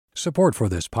Support for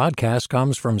this podcast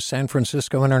comes from San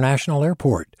Francisco International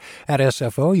Airport. At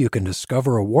SFO, you can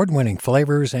discover award-winning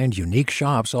flavors and unique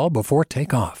shops all before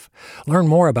takeoff. Learn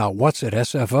more about what's at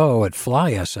SFO at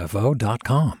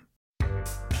flysfo.com.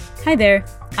 Hi there,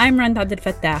 I'm Rand Abdel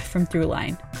Fattah from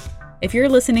Throughline. If you're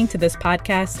listening to this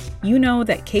podcast, you know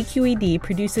that KQED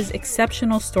produces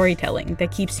exceptional storytelling that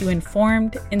keeps you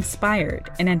informed, inspired,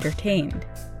 and entertained.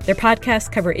 Their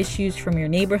podcasts cover issues from your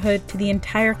neighborhood to the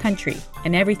entire country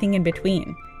and everything in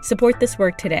between. Support this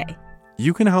work today.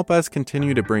 You can help us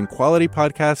continue to bring quality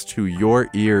podcasts to your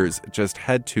ears. Just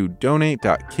head to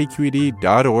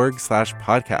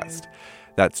donate.kqed.org/podcast.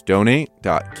 That's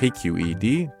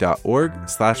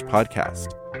donate.kqed.org/podcast.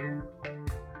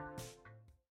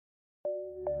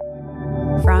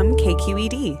 From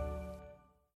KQED.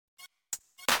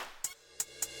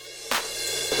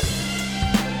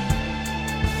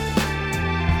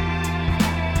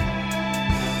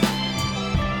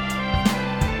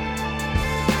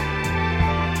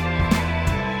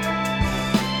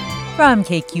 From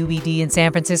KQED in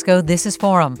San Francisco, this is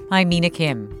Forum. I'm Mina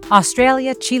Kim.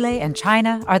 Australia, Chile, and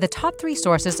China are the top three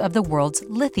sources of the world's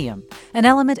lithium, an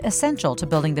element essential to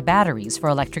building the batteries for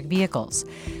electric vehicles.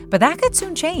 But that could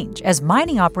soon change as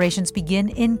mining operations begin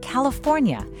in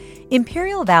California.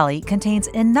 Imperial Valley contains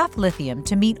enough lithium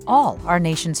to meet all our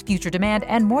nation's future demand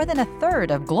and more than a third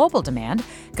of global demand.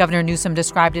 Governor Newsom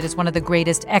described it as one of the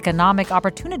greatest economic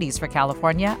opportunities for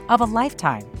California of a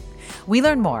lifetime. We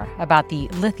learn more about the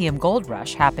lithium gold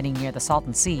rush happening near the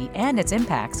Salton Sea and its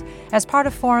impacts as part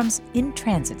of Forum's In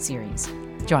Transit series.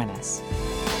 Join us.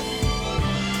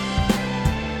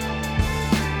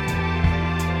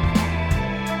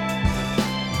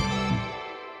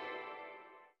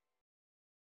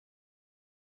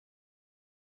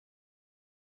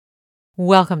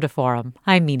 Welcome to Forum.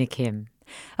 I'm Mina Kim.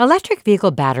 Electric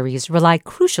vehicle batteries rely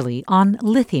crucially on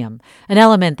lithium, an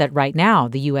element that right now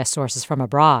the U.S. sources from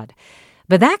abroad.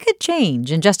 But that could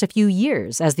change in just a few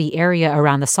years as the area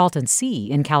around the Salton Sea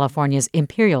in California's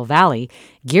Imperial Valley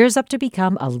gears up to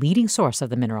become a leading source of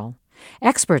the mineral.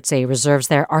 Experts say reserves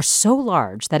there are so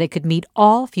large that it could meet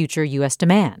all future U.S.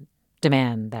 demand.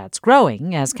 Demand that's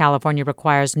growing as California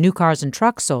requires new cars and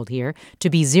trucks sold here to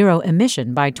be zero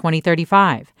emission by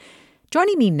 2035.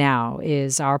 Joining me now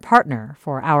is our partner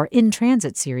for our In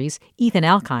Transit series, Ethan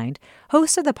Elkind,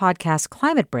 host of the podcast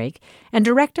Climate Break and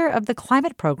director of the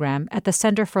climate program at the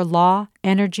Center for Law,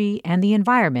 Energy, and the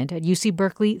Environment at UC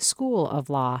Berkeley School of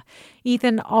Law.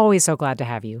 Ethan, always so glad to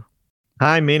have you.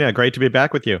 Hi, Mina. Great to be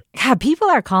back with you. Yeah, people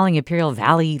are calling Imperial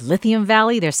Valley Lithium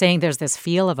Valley. They're saying there's this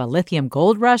feel of a lithium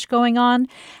gold rush going on.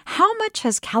 How much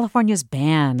has California's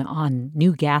ban on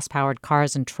new gas-powered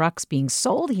cars and trucks being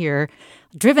sold here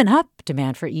driven up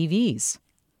demand for EVs?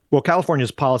 Well,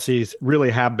 California's policies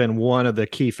really have been one of the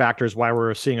key factors why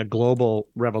we're seeing a global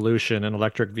revolution in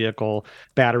electric vehicle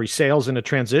battery sales and a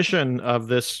transition of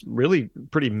this really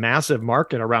pretty massive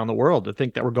market around the world. To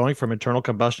think that we're going from internal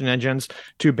combustion engines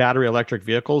to battery electric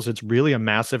vehicles, it's really a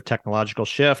massive technological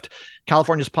shift.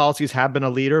 California's policies have been a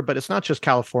leader, but it's not just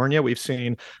California. We've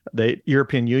seen the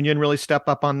European Union really step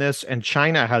up on this, and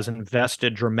China has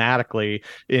invested dramatically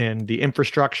in the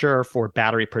infrastructure for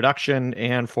battery production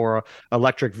and for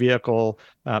electric vehicle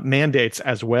mandates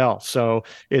as well. So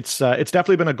it's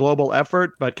definitely been a global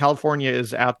effort, but California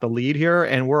is at the lead here,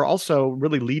 and we're also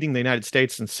really leading the United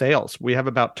States in sales. We have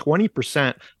about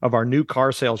 20% of our new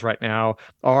car sales right now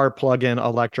are plug-in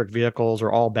electric vehicles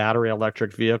or all battery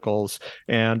electric vehicles,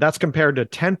 and that's compared to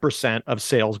 10% of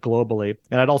sales globally.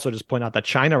 And I'd also just point out that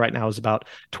China right now is about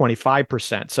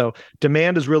 25%. So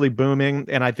demand is really booming,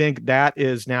 and I think that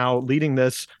is now leading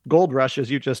this gold rush, as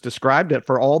you just described it,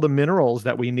 for all the minerals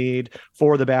that we need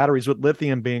for the batteries, with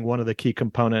lithium being one of the key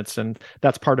components. And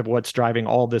that's part of what's driving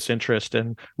all this interest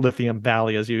in Lithium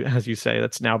Valley, as you say,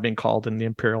 that's now being called in the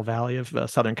Imperial Valley of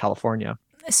Southern California.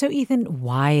 So, Ethan,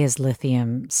 why is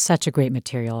lithium such a great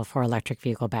material for electric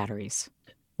vehicle batteries?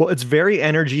 Well, it's very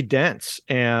energy dense.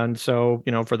 And so,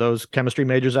 for those chemistry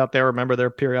majors out there, remember their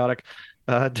periodic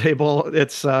table.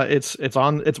 It's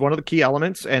one of the key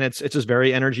elements, and it's just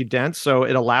very energy dense. So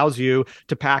it allows you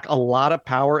to pack a lot of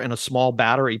power in a small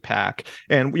battery pack.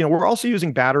 And we're also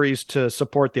using batteries to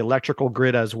support the electrical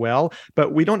grid as well.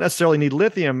 But we don't necessarily need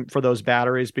lithium for those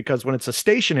batteries, because when it's a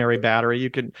stationary battery,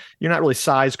 you're not really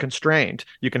size constrained.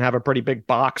 You can have a pretty big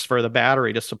box for the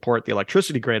battery to support the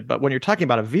electricity grid. But when you're talking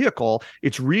about a vehicle,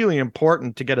 it's really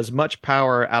important to get as much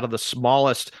power out of the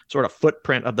smallest sort of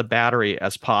footprint of the battery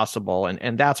as possible.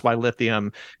 And that's why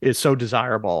lithium is so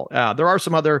desirable. There are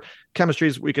some other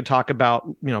chemistries we could talk about,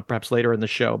 perhaps later in the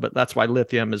show, but that's why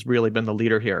lithium has really been the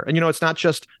leader here. And, it's not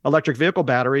just electric vehicle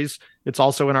batteries. It's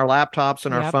also in our laptops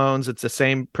and our phones. It's the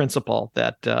same principle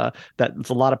that it's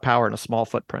a lot of power in a small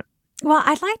footprint. Well,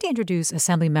 I'd like to introduce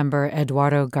Assemblymember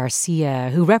Eduardo Garcia,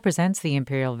 who represents the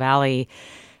Imperial Valley.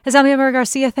 Assemblymember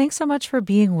Garcia, thanks so much for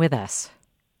being with us.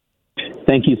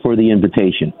 Thank you for the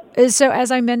invitation. So as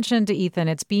I mentioned to Ethan,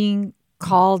 it's being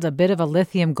called a bit of a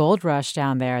lithium gold rush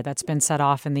down there that's been set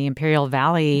off in the Imperial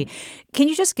Valley. Can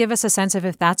you just give us a sense of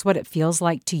if that's what it feels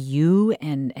like to you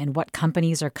and what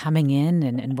companies are coming in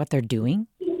and what they're doing?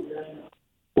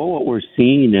 Well, what we're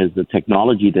seeing is the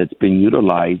technology that's been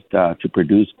utilized to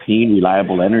produce clean,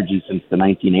 reliable energy since the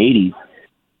 1980s,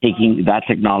 taking that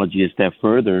technology a step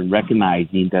further and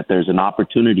recognizing that there's an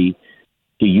opportunity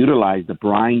to utilize the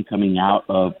brine coming out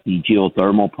of the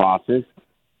geothermal process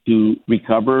to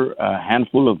recover a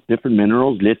handful of different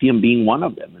minerals, lithium being one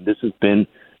of them. And this has been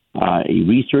a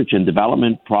research and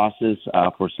development process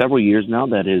for several years now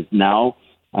that is now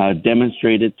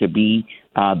demonstrated to be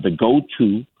the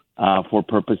go-to for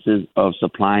purposes of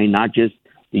supplying not just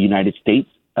the United States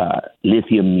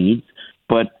lithium needs,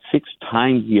 but 6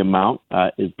 times the amount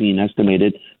is being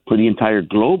estimated for the entire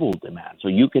global demand. So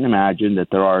you can imagine that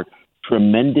there are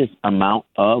tremendous amount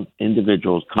of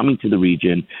individuals coming to the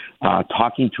region,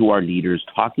 talking to our leaders,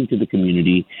 talking to the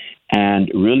community,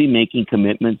 and really making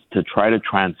commitments to try to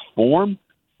transform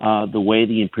the way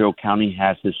the Imperial County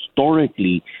has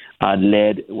historically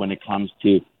led when it comes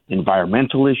to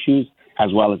environmental issues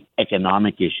as well as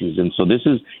economic issues. And so this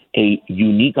is a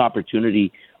unique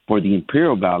opportunity for the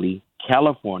Imperial Valley,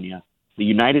 California, the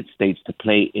United States to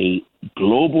play a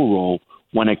global role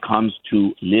when it comes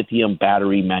to lithium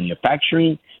battery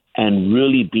manufacturing and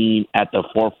really being at the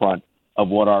forefront of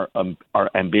what our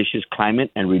ambitious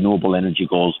climate and renewable energy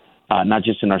goals, not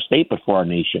just in our state, but for our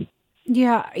nation.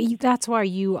 Yeah, that's why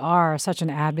you are such an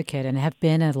advocate and have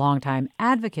been a longtime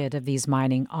advocate of these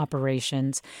mining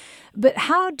operations. But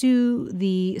how do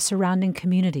the surrounding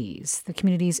communities, the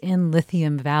communities in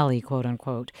Lithium Valley, quote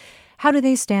unquote, how do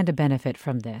they stand to benefit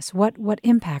from this? What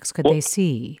impacts could they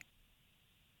see?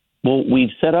 Well, we've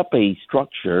set up a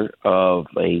structure of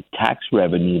a tax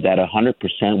revenue that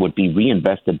 100% would be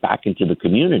reinvested back into the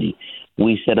community.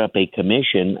 We set up a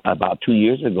commission about 2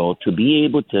 years ago to be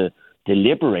able to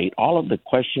deliberate all of the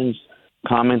questions,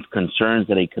 comments, concerns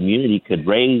that a community could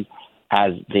raise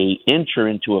as they enter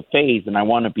into a phase. And I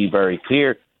want to be very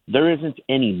clear, there isn't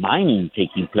any mining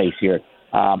taking place here.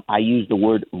 I use the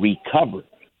word recover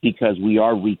because we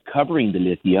are recovering the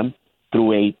lithium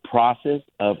through a process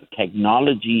of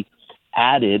technology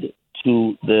added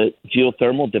to the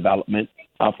geothermal development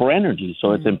for energy.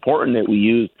 So it's important that we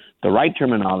use the right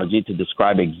terminology to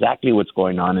describe exactly what's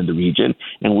going on in the region.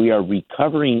 And we are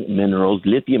recovering minerals,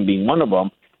 lithium being one of them,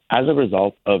 as a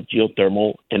result of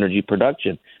geothermal energy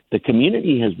production. The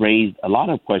community has raised a lot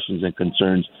of questions and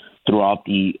concerns throughout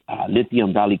the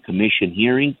Lithium Valley Commission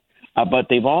hearings, but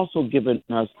they've also given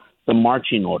us the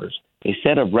marching orders, a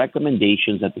set of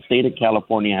recommendations that the state of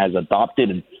California has adopted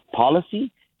in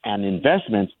policy and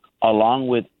investments, along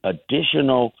with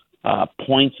additional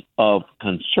points of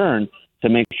concern to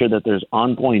make sure that there's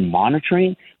ongoing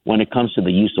monitoring when it comes to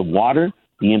the use of water,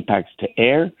 the impacts to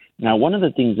air. Now, one of the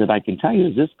things that I can tell you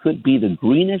is this could be the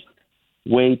greenest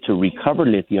way to recover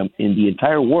lithium in the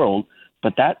entire world,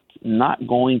 but that's not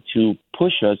going to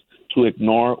push us to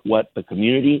ignore what the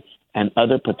community and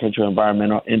other potential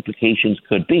environmental implications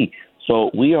could be. So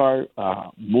we are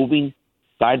moving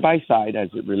side by side as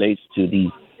it relates to the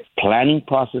planning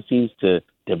processes to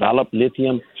develop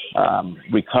lithium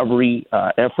recovery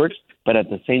efforts, but at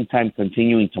the same time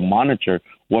continuing to monitor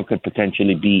what could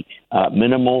potentially be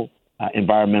minimal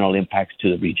environmental impacts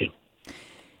to the region.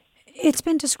 It's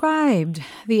been described,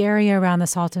 the area around the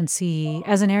Salton Sea,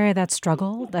 as an area that's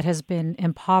struggled, that has been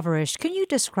impoverished. Can you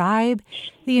describe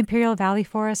the Imperial Valley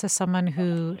for us as someone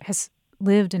who has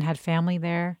lived and had family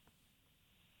there?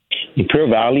 Imperial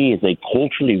Valley is a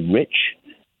culturally rich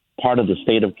part of the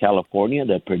state of California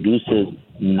that produces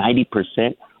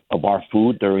 90% of our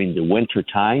food during the winter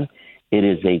time. It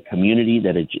is a community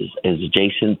that is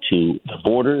adjacent to the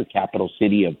border, the capital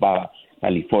city of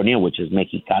California, which is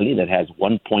Mexicali, that has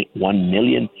 1.1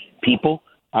 million people.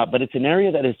 But it's an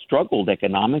area that has struggled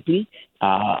economically.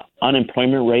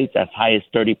 Unemployment rates as high as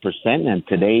 30%, and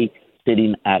today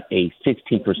sitting at a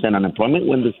 16% unemployment,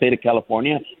 when the state of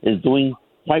California is doing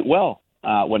quite well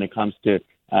when it comes to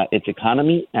its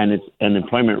economy and its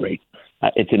unemployment rate.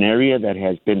 It's an area that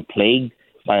has been plagued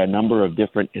by a number of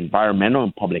different environmental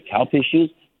and public health issues,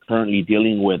 currently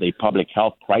dealing with a public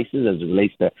health crisis as it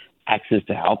relates to access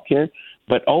to healthcare,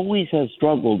 but always has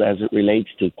struggled as it relates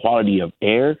to quality of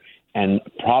air and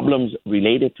problems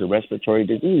related to respiratory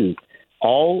diseases,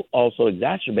 all also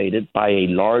exacerbated by a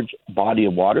large body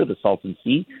of water, the Salton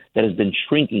Sea, that has been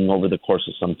shrinking over the course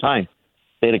of some time.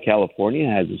 The state of California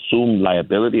has assumed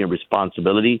liability and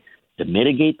responsibility to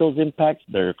mitigate those impacts.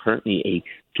 There's currently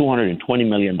a $220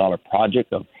 million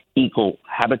project of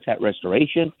eco-habitat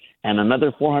restoration and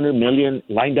another $400 million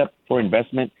lined up for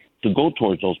investment to go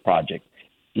towards those projects.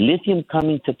 Lithium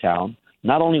coming to town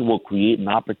not only will create an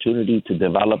opportunity to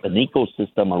develop an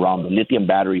ecosystem around the lithium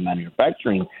battery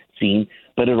manufacturing scene,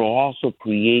 but it will also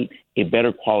create a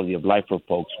better quality of life for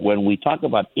folks. When we talk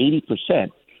about 80%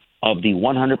 of the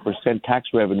 100% tax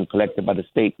revenue collected by the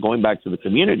state going back to the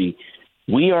community,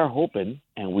 we are hoping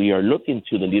and we are looking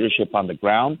to the leadership on the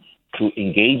ground to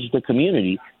engage the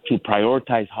community to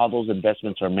prioritize how those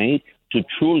investments are made to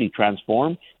truly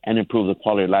transform and improve the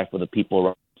quality of life for the people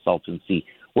around the Salton Sea.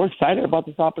 We're excited about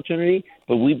this opportunity,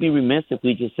 but we'd be remiss if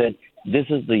we just said this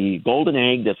is the golden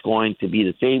egg that's going to be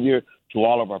the savior to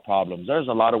all of our problems. There's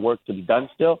a lot of work to be done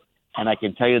still, and I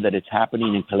can tell you that it's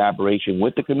happening in collaboration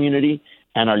with the community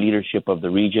and our leadership of the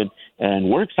region. And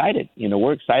we're excited.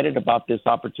 We're excited about this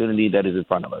opportunity that is in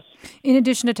front of us. In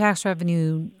addition to tax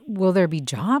revenue, will there be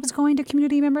jobs going to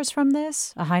community members from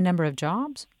this? A high number of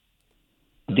jobs?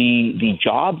 The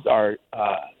jobs are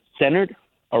centered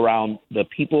around the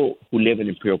people who live in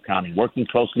Imperial County, working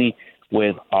closely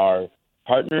with our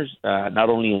partners, not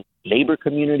only in the labor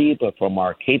community, but from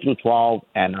our K through 12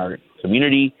 and our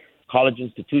community college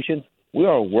institutions. We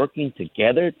are working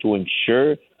together to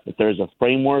ensure that there's a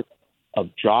framework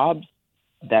of jobs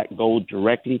that go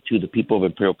directly to the people of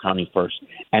Imperial County first.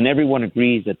 And everyone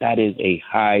agrees that that is a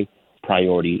high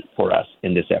priority for us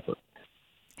in this effort.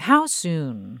 How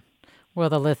soon will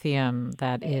the lithium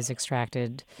that is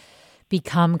extracted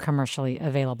become commercially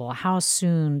available? How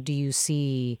soon do you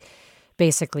see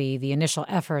basically the initial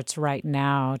efforts right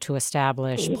now to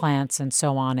establish plants and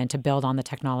so on and to build on the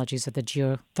technologies of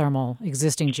the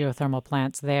existing geothermal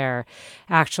plants there,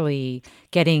 actually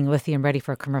getting lithium ready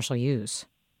for commercial use?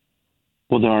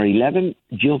 Well, there are 11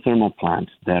 geothermal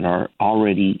plants that are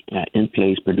already in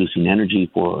place producing energy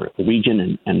for the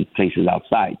region and places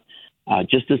outside.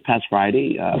 Just this past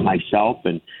Friday, myself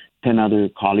and 10 other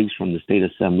colleagues from the state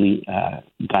assembly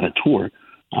got a tour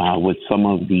with some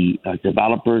of the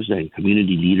developers and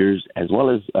community leaders, as well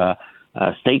as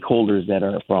stakeholders that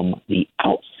are from the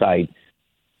outside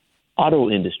auto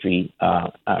industry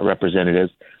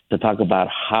representatives, to talk about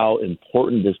how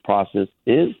important this process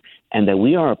is and that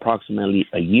we are approximately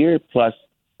a year plus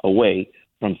away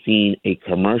from seeing a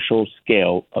commercial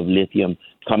scale of lithium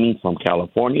coming from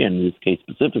California, and in this case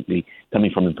specifically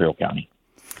coming from Imperial County.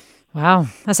 Wow.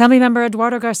 Assemblymember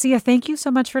Eduardo Garcia, thank you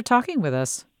so much for talking with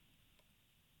us.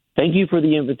 Thank you for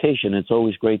the invitation. It's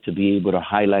always great to be able to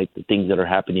highlight the things that are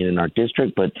happening in our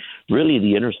district, but really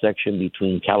the intersection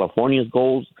between California's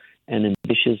goals and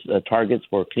ambitious targets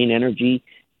for clean energy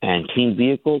and clean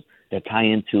vehicles that tie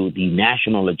into the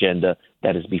national agenda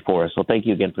that is before us. So thank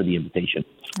you again for the invitation.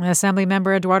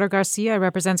 Assemblymember Eduardo Garcia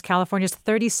represents California's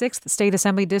 36th State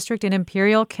Assembly District in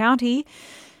Imperial County.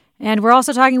 And we're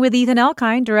also talking with Ethan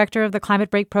Elkind, director of the Climate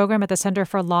Break Program at the Center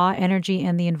for Law, Energy,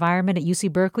 and the Environment at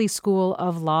UC Berkeley School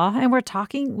of Law. And we're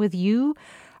talking with you,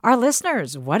 our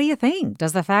listeners. What do you think?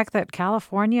 Does the fact that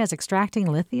California is extracting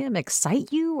lithium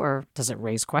excite you, or does it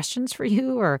raise questions for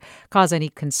you, or cause any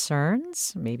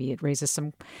concerns? Maybe it raises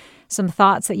some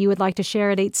thoughts that you would like to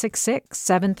share at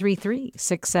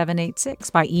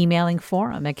 866-733-6786 by emailing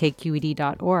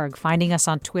forum@kqed.org, finding us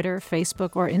on Twitter,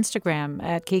 Facebook, or Instagram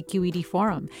at KQED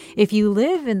Forum. If you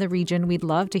live in the region, we'd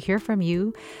love to hear from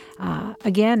you.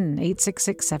 Again,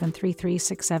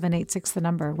 866-733-6786, the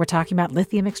number. We're talking about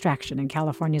lithium extraction in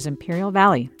California's Imperial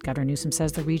Valley. Governor Newsom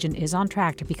says the region is on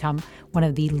track to become one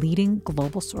of the leading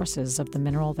global sources of the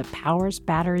mineral that powers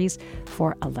batteries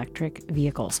for electric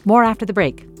vehicles. More after the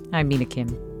break. I'm Mina Kim.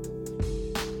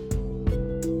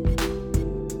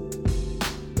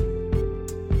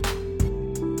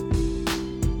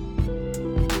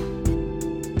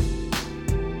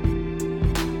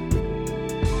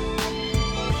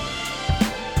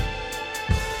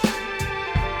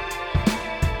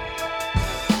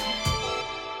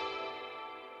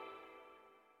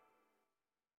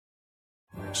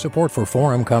 Support for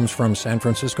Forum comes from San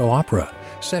Francisco Opera.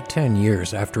 Set 10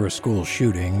 years after a school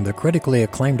shooting, the critically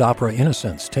acclaimed opera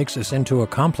Innocence takes us into a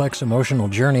complex emotional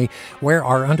journey where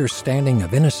our understanding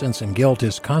of innocence and guilt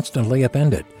is constantly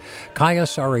upended. Kaya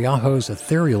Sariaho's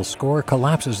ethereal score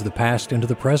collapses the past into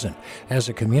the present as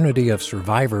a community of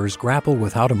survivors grapple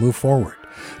with how to move forward.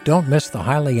 Don't miss the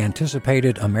highly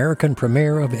anticipated American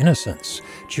premiere of Innocence,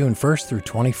 June 1st through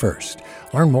 21st.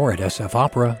 Learn more at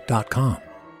sfopera.com.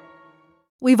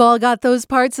 We've all got those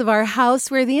parts of our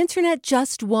house where the internet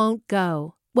just won't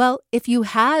go. Well, if you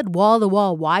had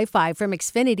wall-to-wall Wi-Fi from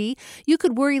Xfinity, you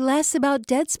could worry less about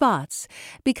dead spots.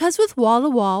 Because with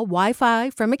wall-to-wall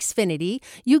Wi-Fi from Xfinity,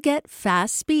 you get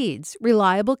fast speeds,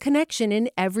 reliable connection in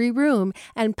every room,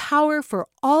 and power for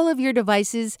all of your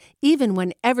devices, even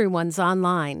when everyone's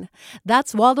online.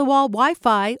 That's wall-to-wall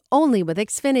Wi-Fi only with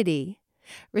Xfinity.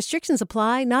 Restrictions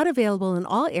apply, not available in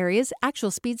all areas.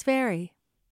 Actual speeds vary.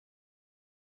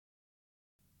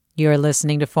 You're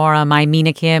listening to Forum. I'm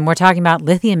Mina Kim. We're talking about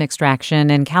lithium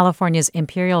extraction in California's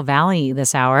Imperial Valley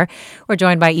this hour. We're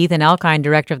joined by Ethan Elkind,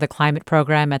 director of the climate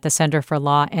program at the Center for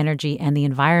Law, Energy, and the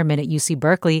Environment at UC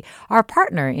Berkeley, our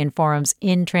partner in Forum's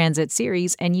In Transit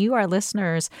series. And you, our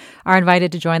listeners, are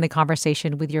invited to join the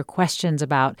conversation with your questions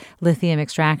about lithium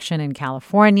extraction in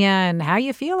California and how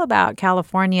you feel about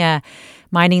California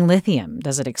mining lithium.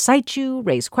 Does it excite you,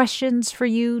 raise questions for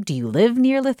you? Do you live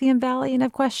near Lithium Valley and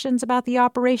have questions about the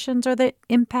operations or the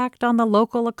impact on the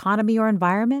local economy or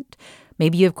environment?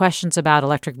 Maybe you have questions about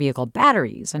electric vehicle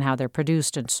batteries and how they're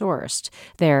produced and sourced,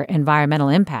 their environmental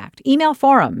impact. Email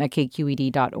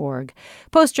forum@kqed.org.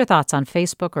 Post your thoughts on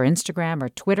Facebook or Instagram or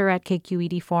Twitter at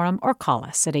KQED Forum, or call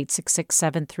us at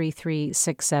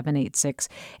 866-733-6786,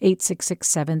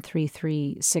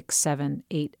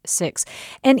 866-733-6786.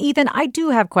 And Ethan, I do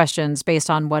have questions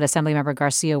based on what Assemblymember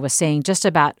Garcia was saying, just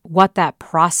about what that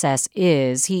process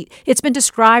is. It's been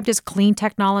described as clean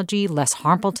technology, less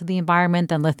harmful to the environment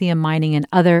than lithium mining in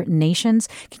other nations.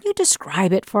 Can you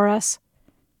describe it for us?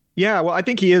 Yeah, well, I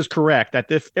think he is correct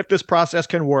that if this process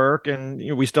can work,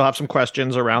 and we still have some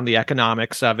questions around the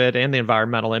economics of it and the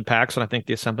environmental impacts, and I think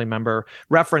the Assembly member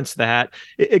referenced that,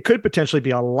 it could potentially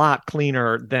be a lot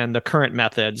cleaner than the current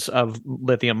methods of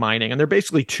lithium mining. And there are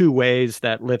basically two ways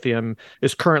that lithium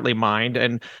is currently mined.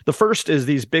 And the first is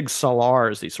these big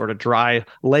salars, these sort of dry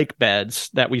lake beds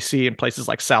that we see in places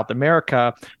like South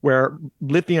America, where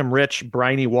lithium-rich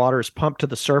briny water is pumped to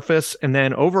the surface and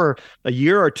then over a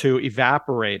year or two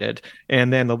evaporated.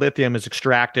 And then the lithium is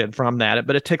extracted from that.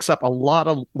 But it takes up a lot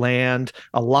of land,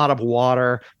 a lot of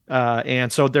water.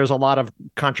 And so there's a lot of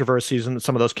controversies in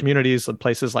some of those communities and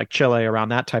places like Chile around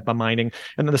that type of mining.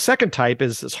 And then the second type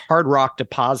is hard rock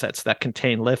deposits that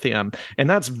contain lithium. And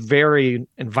that's very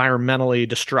environmentally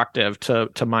destructive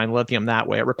to mine lithium that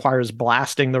way. It requires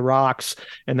blasting the rocks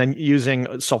and then using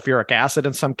sulfuric acid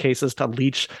in some cases to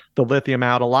leach the lithium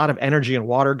out. A lot of energy and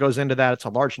water goes into that. It's a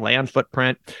large land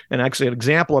footprint. And actually an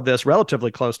example of this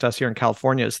relatively close to us here in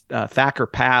California is Thacker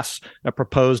Pass, a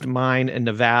proposed mine in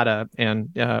Nevada. And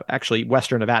actually,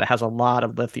 Western Nevada has a lot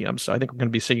of lithium. So I think we're going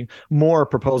to be seeing more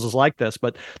proposals like this.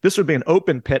 But this would be an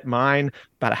open pit mine,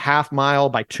 about a half mile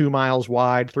by 2 miles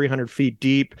wide, 300 feet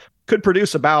deep, could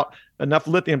produce about enough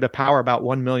lithium to power about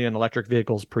 1 million electric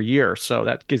vehicles per year. So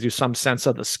that gives you some sense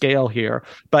of the scale here.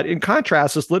 But in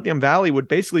contrast, this Lithium Valley would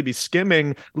basically be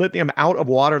skimming lithium out of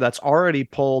water that's already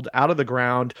pulled out of the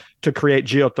ground to create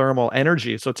geothermal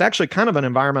energy. So it's actually kind of an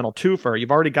environmental twofer.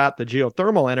 You've already got the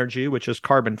geothermal energy, which is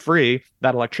carbon-free,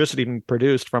 that electricity being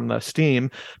produced from the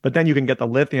steam, but then you can get the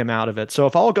lithium out of it. So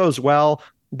if all goes well,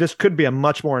 this could be a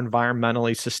much more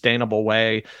environmentally sustainable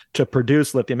way to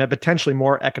produce lithium, and potentially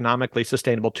more economically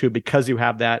sustainable too, because you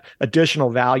have that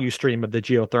additional value stream of the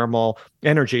geothermal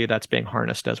energy that's being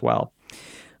harnessed as well.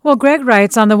 Well, Greg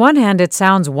writes, on the one hand, it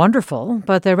sounds wonderful,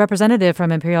 but the representative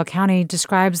from Imperial County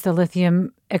describes the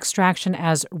lithium extraction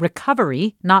as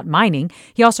recovery, not mining.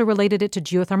 He also related it to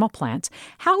geothermal plants.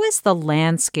 How is the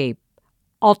landscape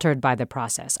altered by the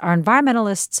process? Are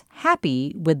environmentalists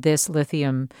happy with this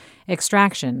lithium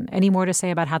extraction? Any more to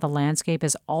say about how the landscape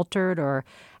is altered or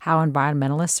how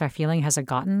environmentalists are feeling? Has it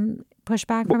gotten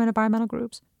pushback from environmental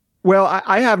groups? Well,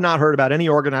 I have not heard about any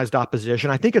organized opposition.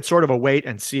 I think it's sort of a wait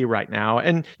and see right now.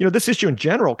 And, this issue in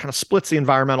general kind of splits the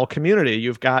environmental community.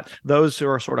 You've got those who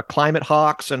are sort of climate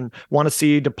hawks and want to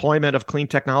see deployment of clean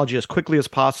technology as quickly as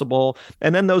possible.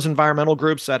 And then those environmental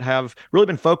groups that have really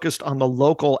been focused on the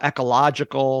local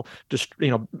ecological,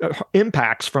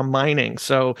 impacts from mining.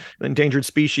 So endangered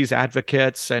species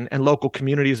advocates and local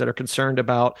communities that are concerned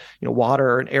about,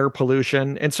 water and air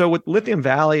pollution. And so with Lithium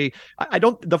Valley,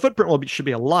 the footprint should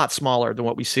be a lot lot smaller than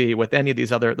what we see with any of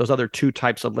those other two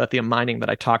types of lithium mining that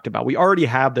I talked about. We already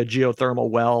have the geothermal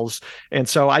wells, and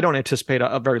so I don't anticipate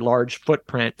a very large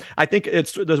footprint. I think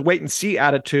it's the wait and see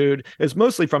attitude is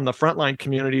mostly from the frontline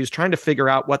communities trying to figure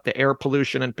out what the air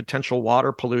pollution and potential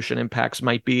water pollution impacts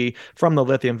might be from the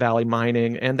Lithium Valley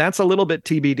mining. And that's a little bit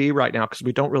TBD right now because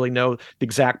we don't really know the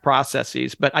exact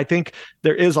processes. But I think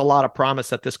there is a lot of promise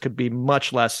that this could be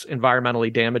much less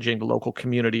environmentally damaging to local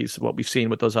communities, what we've seen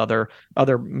with those other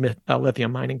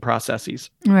lithium mining processes.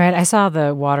 Right. I saw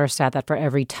the water stat that for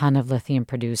every ton of lithium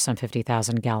produced, some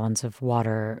 50,000 gallons of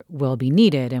water will be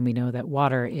needed. And we know that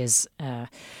water is a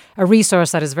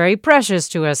resource that is very precious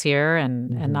to us here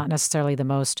and not necessarily the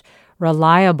most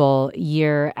reliable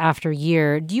year after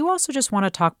year. Do you also just want to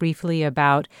talk briefly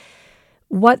about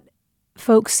what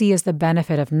folks see as the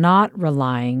benefit of not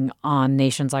relying on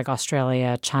nations like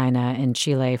Australia, China, and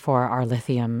Chile for our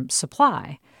lithium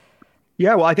supply?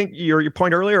 Yeah, well, I think your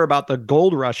point earlier about the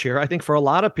gold rush here, I think for a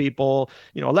lot of people,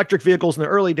 electric vehicles in the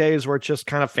early days were just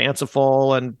kind of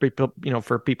fanciful, and people,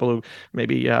 for people who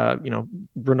maybe,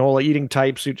 granola eating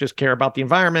types who just care about the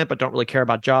environment but don't really care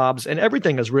about jobs. And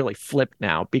everything has really flipped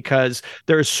now because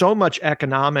there's so much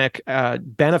economic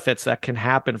benefits that can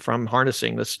happen from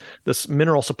harnessing this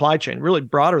mineral supply chain, really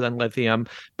broader than lithium,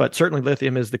 but certainly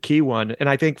lithium is the key one. And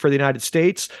I think for the United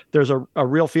States, there's a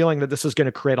real feeling that this is going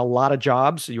to create a lot of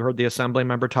jobs. You heard the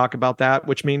Assemblymember talk about that,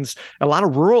 which means a lot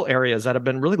of rural areas that have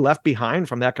been really left behind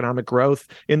from the economic growth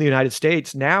in the United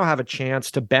States now have a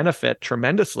chance to benefit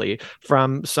tremendously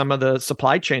from some of the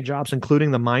supply chain jobs,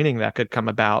 including the mining that could come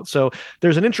about. So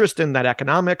there's an interest in that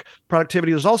economic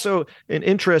productivity. There's also an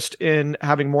interest in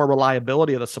having more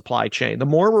reliability of the supply chain. The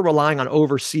more we're relying on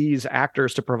overseas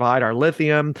actors to provide our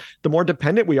lithium, the more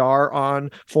dependent we are on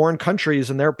foreign countries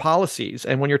and their policies.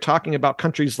 And when you're talking about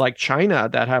countries like China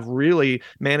that have really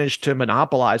managed to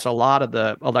monopolize a lot of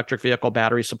the electric vehicle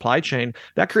battery supply chain,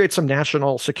 that creates some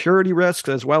national security risks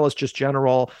as well as just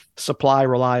general supply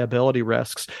reliability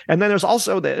risks. And then there's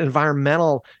also the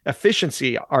environmental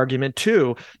efficiency argument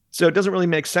too. So it doesn't really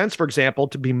make sense, for example,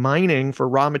 to be mining for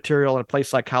raw material in a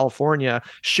place like California,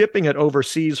 shipping it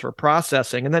overseas for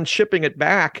processing, and then shipping it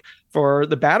back for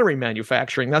the battery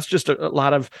manufacturing. That's just a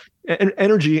lot of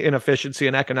energy inefficiency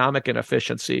and economic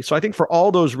inefficiency. So I think for all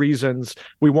those reasons,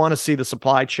 we want to see the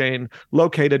supply chain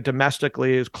located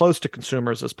domestically as close to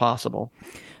consumers as possible.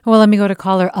 Well, let me go to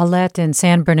caller Alette in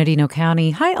San Bernardino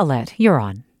County. Hi, Alette. You're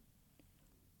on.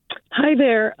 Hi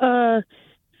there.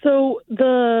 So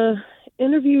the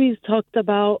interviewees talked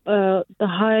about the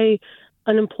high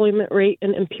unemployment rate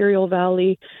in Imperial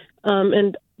Valley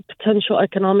and potential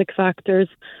economic factors.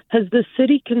 Has the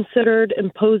city considered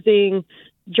imposing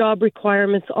job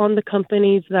requirements on the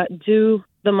companies that do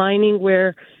the mining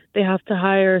where they have to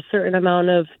hire a certain amount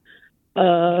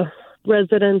of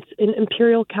residents in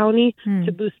Imperial County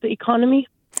to boost the economy?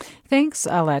 Thanks,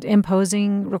 Alette.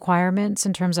 Imposing requirements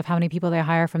in terms of how many people they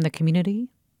hire from the community?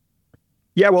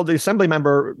 Yeah, well, the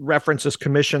Assemblymember referenced this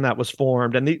commission that was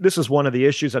formed, and this is one of the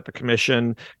issues that the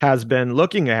commission has been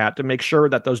looking at to make sure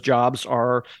that those jobs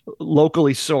are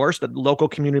locally sourced, that local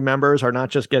community members are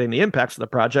not just getting the impacts of the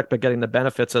project, but getting the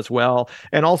benefits as well.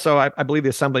 And also, I believe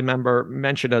the Assemblymember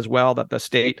mentioned as well that the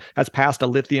state has passed a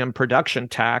lithium production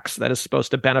tax that is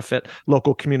supposed to benefit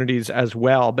local communities as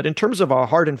well. But in terms of a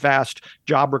hard and fast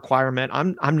job requirement,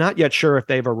 I'm not yet sure if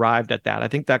they've arrived at that. I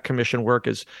think that commission work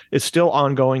is still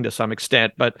ongoing to some extent.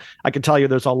 But I can tell you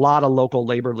there's a lot of local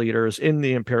labor leaders in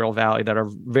the Imperial Valley that are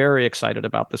very excited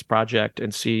about this project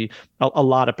and see a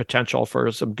lot of potential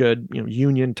for some good,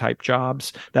 union type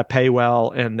jobs that pay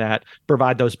well and that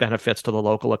provide those benefits to the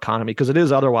local economy, because it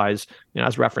is otherwise,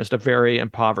 as referenced, a very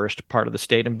impoverished part of the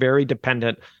state and very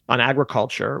dependent on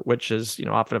agriculture, which is,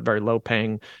 often a very low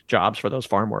paying jobs for those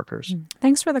farm workers.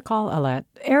 Thanks for the call, Alette.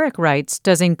 Eric writes,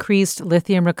 does increased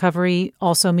lithium recovery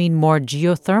also mean more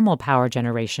geothermal power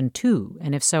generation too?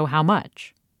 And if so, how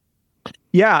much?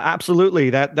 Yeah, absolutely.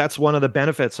 That's one of the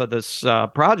benefits of this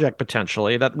project,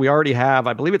 potentially, that we already have.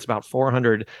 I believe it's about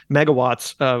 400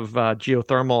 megawatts of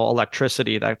geothermal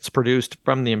electricity that's produced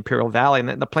from the Imperial Valley.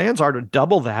 And the plans are to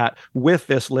double that with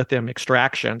this lithium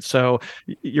extraction. So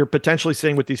you're potentially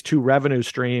seeing with these two revenue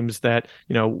streams that,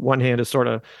 one hand is sort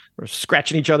of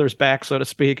scratching each other's back, so to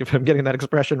speak, if I'm getting that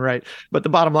expression right. But the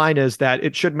bottom line is that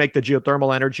it should make the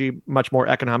geothermal energy much more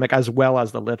economic, as well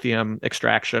as the lithium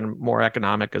extraction more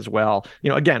economic as well.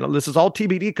 again, this is all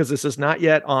TBD because this is not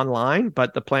yet online,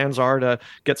 but the plans are to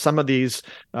get some of these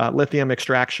lithium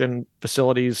extraction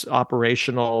facilities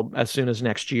operational as soon as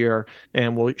next year.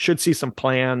 And we should see some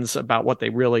plans about what they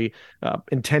really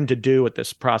intend to do with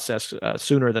this process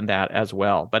sooner than that as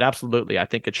well. But absolutely, I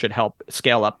think it should help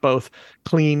scale up both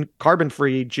clean,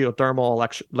 carbon-free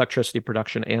geothermal electricity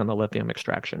production and the lithium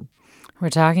extraction. We're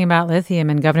talking about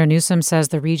lithium, and Governor Newsom says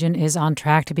the region is on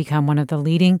track to become one of the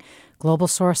leading global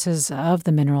sources of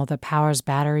the mineral that powers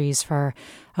batteries for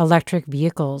electric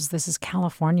vehicles. This is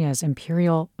California's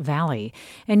Imperial Valley.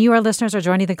 And you, our listeners, are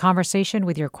joining the conversation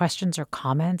with your questions or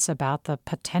comments about the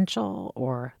potential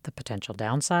or the potential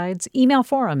downsides. Email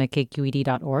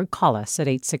forum@kqed.org. Call us at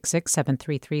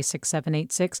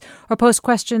 866-733-6786 or post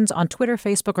questions on Twitter,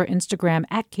 Facebook, or Instagram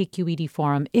at KQED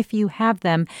Forum if you have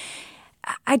them.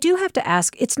 I do have to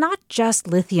ask, it's not just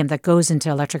lithium that goes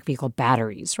into electric vehicle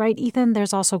batteries, right, Ethan?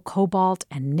 There's also cobalt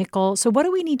and nickel. So what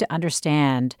do we need to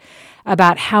understand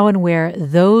about how and where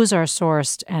those are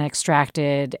sourced and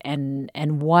extracted, and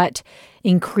what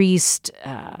increased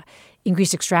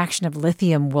extraction of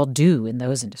lithium will do in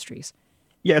those industries?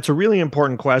 Yeah, it's a really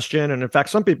important question. And in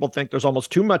fact, some people think there's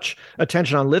almost too much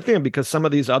attention on lithium because some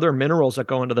of these other minerals that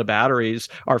go into the batteries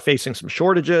are facing some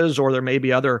shortages, or there may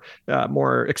be other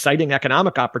more exciting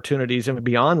economic opportunities even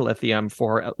beyond lithium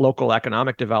for local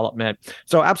economic development.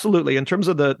 So absolutely, in terms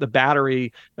of the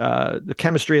battery, the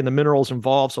chemistry and the minerals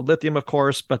involved, so lithium, of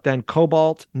course, but then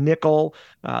cobalt, nickel,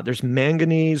 there's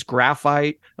manganese,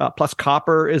 graphite, plus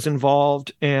copper is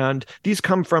involved. And these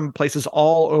come from places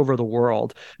all over the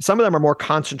world. Some of them are more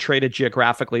concentrated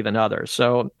geographically than others.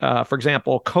 So, for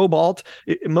example, cobalt,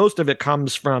 most of it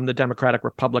comes from the Democratic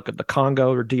Republic of the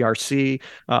Congo, or DRC,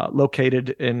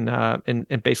 located in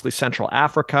basically Central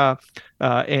Africa.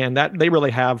 And that they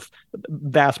really have the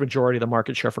vast majority of the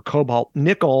market share for cobalt.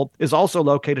 Nickel is also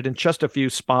located in just a few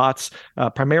spots,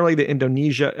 primarily in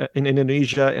Indonesia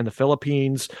and the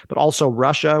Philippines, but also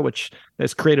Russia, which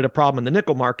has created a problem in the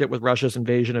nickel market with Russia's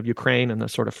invasion of Ukraine and the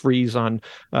sort of freeze on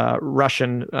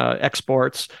Russian exports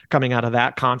coming out of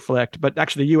that conflict. But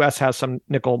actually, the U.S. has some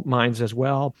nickel mines as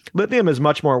well. Lithium is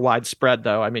much more widespread,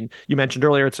 though. I mean, you mentioned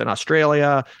earlier it's in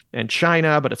Australia and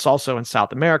China, but it's also in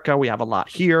South America. We have a lot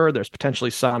here. There's potentially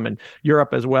some in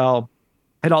Europe as well.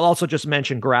 And I'll also just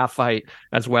mention graphite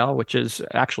as well, which is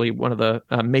actually one of the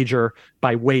major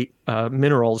by weight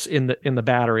minerals in the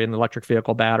battery, in the electric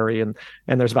vehicle battery. And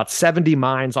there's about 70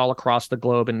 mines all across the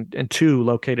globe and 2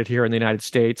 located here in the United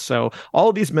States. So all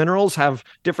of these minerals have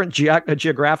different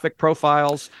geographic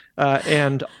profiles,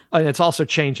 and it's also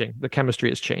changing. The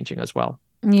chemistry is changing as well.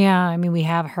 Yeah, I mean, we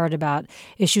have heard about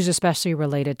issues especially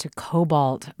related to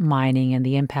cobalt mining and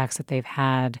the impacts that they've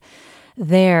had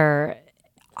there.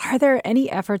 Are there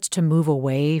any efforts to move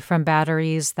away from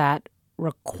batteries that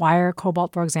require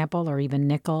cobalt, for example, or even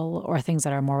nickel, or things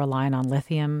that are more reliant on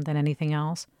lithium than anything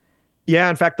else? Yeah,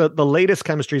 in fact, the latest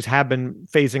chemistries have been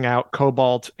phasing out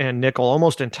cobalt and nickel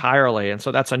almost entirely. And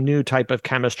so that's a new type of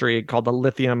chemistry called the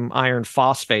lithium iron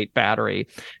phosphate battery.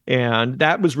 And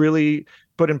that was really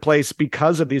put in place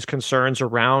because of these concerns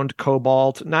around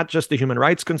cobalt, not just the human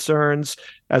rights concerns,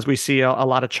 as we see a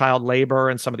lot of child labor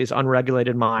in some of these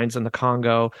unregulated mines in the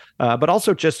Congo, but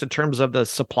also just in terms of the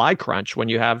supply crunch when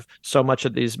you have so much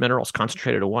of these minerals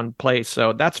concentrated in one place.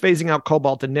 So that's phasing out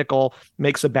cobalt and nickel,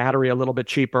 makes the battery a little bit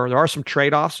cheaper. There are some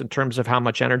trade-offs in terms of how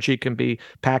much energy can be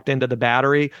packed into the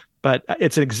battery, but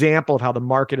it's an example of how the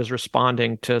market is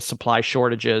responding to supply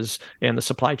shortages and the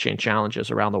supply chain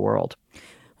challenges around the world.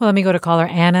 Well, let me go to caller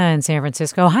Anna in San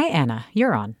Francisco. Hi, Anna.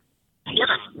 You're on.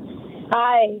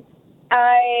 Hi.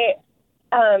 I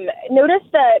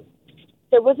noticed that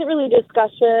there wasn't really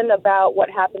discussion about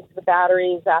what happens to the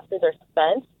batteries after they're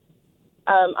spent.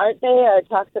 Aren't they a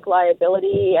toxic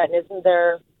liability, and isn't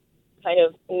there kind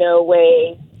of no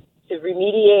way to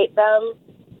remediate them?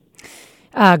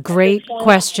 Great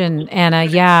question, Anna.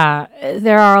 Yeah,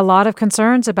 there are a lot of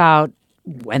concerns about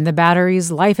when the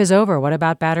battery's life is over. What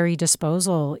about battery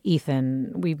disposal,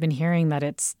 Ethan? We've been hearing that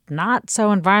it's not so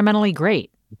environmentally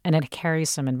great, and it carries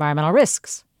some environmental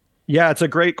risks. Yeah, it's a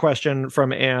great question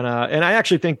from Anna. And I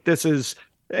actually think this is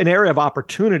an area of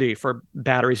opportunity for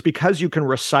batteries because you can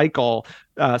recycle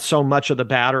so much of the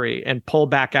battery and pull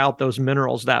back out those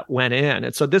minerals that went in.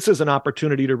 And so this is an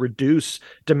opportunity to reduce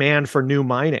demand for new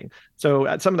mining. So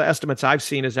some of the estimates I've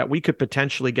seen is that we could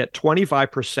potentially get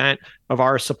 25% of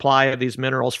our supply of these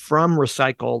minerals from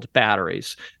recycled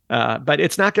batteries. But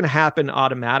it's not going to happen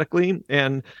automatically.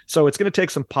 And so it's going to take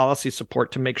some policy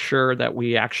support to make sure that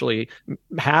we actually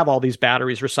have all these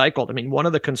batteries recycled. I mean, one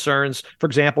of the concerns, for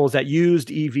example, is that used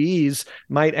EVs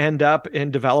might end up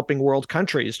in developing world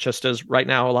countries, just as right right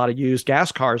now a lot of used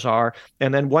gas cars are.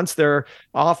 And then once they're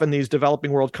off in these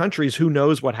developing world countries, who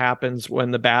knows what happens when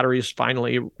the batteries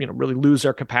finally, really lose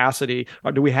their capacity?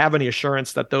 Or do we have any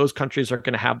assurance that those countries are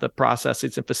going to have the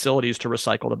processes and facilities to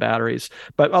recycle the batteries?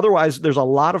 But otherwise, there's a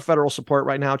lot of federal support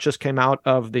right now. It just came out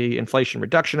of the Inflation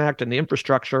Reduction Act and the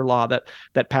infrastructure law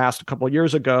that passed a couple of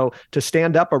years ago to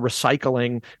stand up a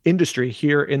recycling industry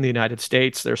here in the United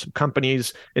States. There's some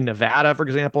companies in Nevada, for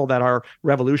example, that are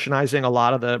revolutionizing a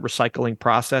lot of the recycling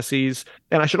processes.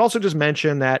 And I should also just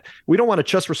mention that we don't want to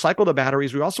just recycle the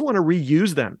batteries. We also want to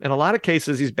reuse them. In a lot of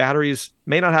cases, these batteries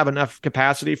may not have enough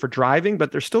capacity for driving,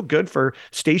 but they're still good for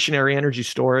stationary energy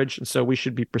storage. And so we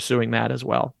should be pursuing that as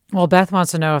well. Well, Beth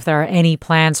wants to know if there are any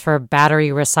plans for battery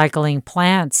recycling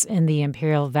plants in the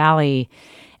Imperial Valley.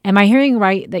 Am I hearing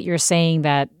right that you're saying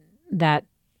that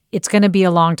it's going to be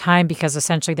a long time because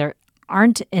essentially there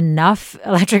aren't enough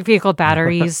electric vehicle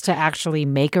batteries to actually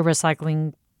make a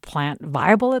recycling plant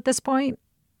viable at this point?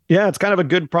 Yeah, it's kind of a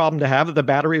good problem to have that the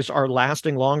batteries are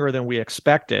lasting longer than we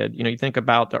expected. You think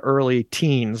about the early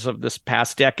teens of this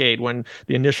past decade when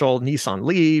the initial Nissan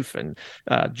Leaf and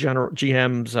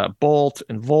GM's Bolt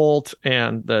and Volt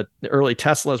and the early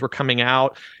Teslas were coming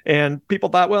out. And people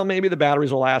thought, well, maybe the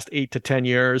batteries will last 8 to 10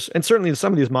 years. And certainly in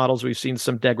some of these models, we've seen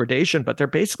some degradation, but they're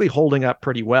basically holding up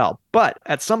pretty well. But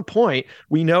at some point,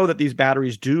 we know that these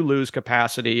batteries do lose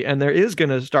capacity, and there is going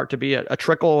to start to be a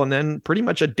trickle and then pretty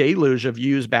much a deluge of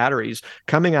used batteries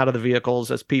coming out of the vehicles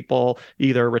as people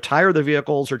either retire the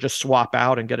vehicles or just swap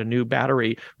out and get a new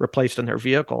battery replaced in their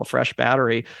vehicle, a fresh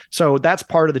battery. So that's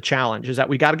part of the challenge, is that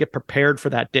we got to get prepared for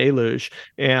that deluge.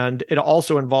 And it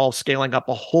also involves scaling up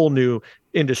a whole new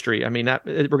industry. I mean,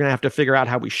 we're going to have to figure out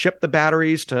how we ship the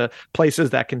batteries to places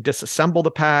that can disassemble the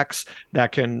packs,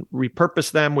 that can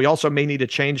repurpose them. We also may need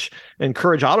to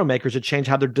encourage automakers to change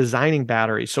how they're designing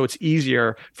batteries so it's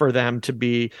easier for them to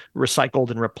be recycled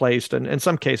and replaced, and in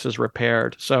some cases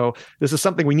repaired. So this is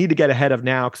something we need to get ahead of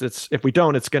now, because if we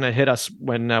don't, it's going to hit us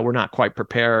when we're not quite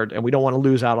prepared, and we don't want to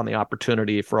lose out on the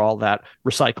opportunity for all that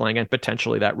recycling and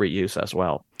potentially that reuse as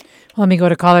well. Let me go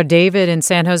to caller David in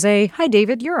San Jose. Hi,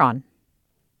 David, you're on.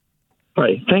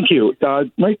 Hi, thank you.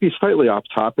 It might be slightly off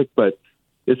topic, but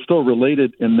it's still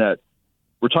related in that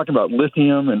we're talking about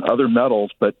lithium and other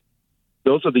metals, but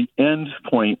those are the end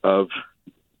point of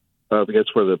I guess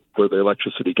where the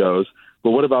electricity goes.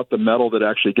 But what about the metal that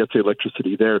actually gets the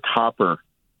electricity there, copper?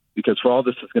 Because for all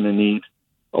this is going to need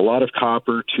a lot of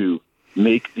copper to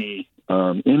make the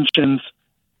engines,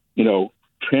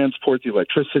 transport the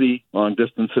electricity long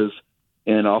distances,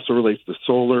 and also relates to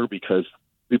solar, because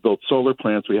we build solar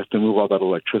plants, we have to move all that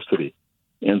electricity.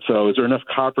 And so is there enough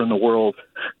copper in the world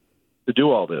to do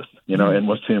all this, and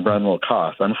what's the environmental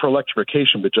cost? I'm for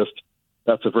electrification, but just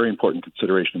that's a very important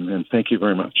consideration. And thank you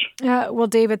very much. Well,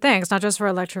 David, thanks. Not just for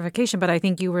electrification, but I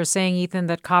think you were saying, Ethan,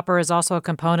 that copper is also a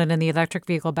component in the electric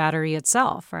vehicle battery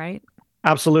itself, right?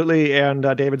 Absolutely. And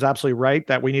David's absolutely right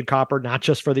that we need copper not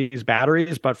just for these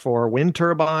batteries, but for wind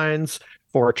turbines,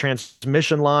 for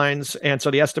transmission lines. And so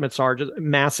the estimates are just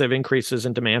massive increases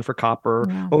in demand for copper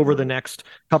over the next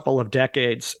couple of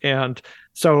decades. And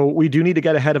so we do need to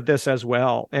get ahead of this as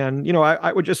well. And,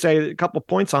 I would just say a couple of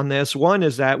points on this. One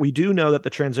is that we do know that the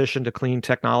transition to clean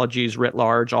technologies writ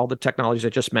large, all the technologies I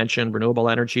just mentioned, renewable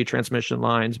energy, transmission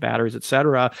lines, batteries, et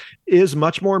cetera, is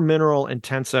much more mineral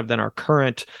intensive than our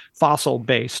current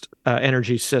fossil-based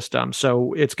energy system.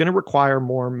 So it's going to require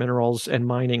more minerals and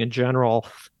mining in general.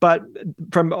 But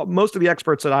from most of the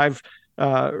experts that I've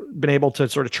been able to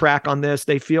sort of track on this,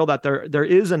 they feel that there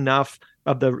is enough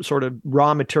of the sort of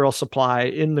raw material supply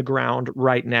in the ground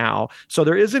right now. So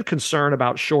there isn't concern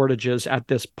about shortages at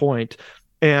this point.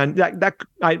 And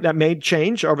that may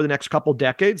change over the next couple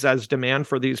decades as demand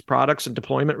for these products and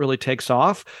deployment really takes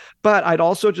off. But I'd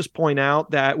also just point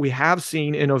out that we have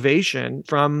seen innovation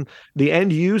from the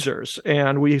end users.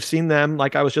 And we've seen them,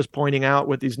 like I was just pointing out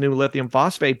with these new lithium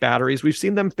phosphate batteries, we've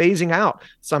seen them phasing out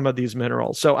some of these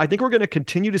minerals. So I think we're going to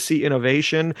continue to see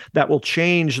innovation that will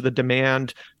change the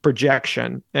demand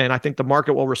projection. And I think the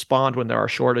market will respond when there are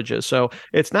shortages. So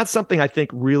it's not something I think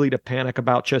really to panic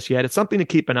about just yet. It's something to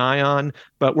keep an eye on,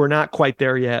 but we're not quite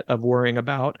there yet of worrying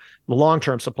about the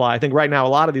long-term supply. I think right now a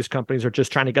lot of these companies are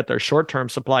just trying to get their short-term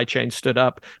supply chain stood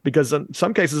up, because in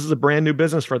some cases this is a brand new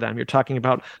business for them. You're talking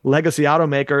about legacy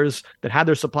automakers that had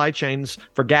their supply chains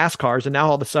for gas cars, and now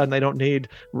all of a sudden they don't need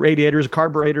radiators,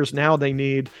 carburetors. Now they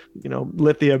need,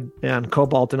 lithium and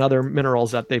cobalt and other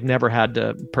minerals that they've never had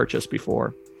to purchase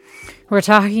before. We're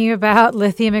talking about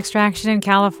lithium extraction in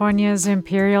California's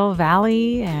Imperial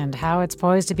Valley and how it's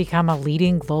poised to become a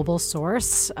leading global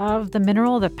source of the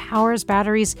mineral that powers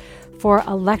batteries for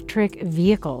electric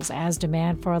vehicles. As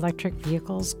demand for electric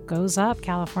vehicles goes up,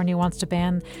 California wants to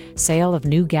ban sale of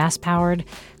new gas-powered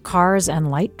cars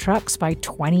and light trucks by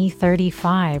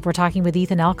 2035. We're talking with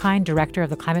Ethan Elkind, director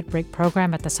of the Climate Break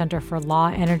program at the Center for Law,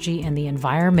 Energy, and the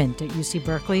Environment at UC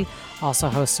Berkeley, also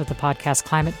host of the podcast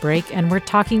Climate Break. And we're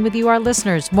talking with you, our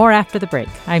listeners. More after the break.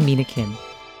 I'm Mina Kim.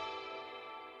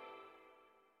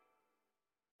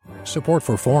 Support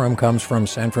for Forum comes from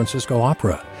San Francisco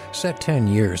Opera. Set 10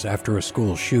 years after a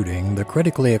school shooting, the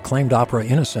critically acclaimed opera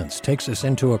Innocence takes us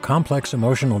into a complex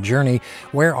emotional journey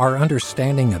where our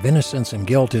understanding of innocence and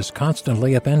guilt is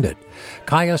constantly upended.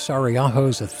 Kaya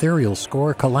Sariaho's ethereal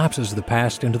score collapses the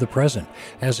past into the present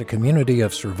as a community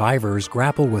of survivors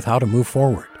grapple with how to move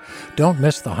forward. Don't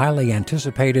miss the highly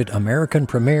anticipated American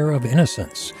premiere of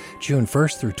Innocence, June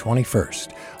 1st through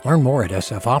 21st. Learn more at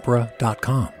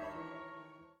sfopera.com.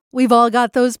 We've all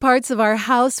got those parts of our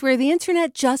house where the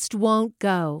internet just won't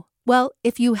go. Well,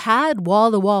 if you had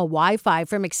wall-to-wall Wi-Fi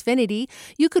from Xfinity,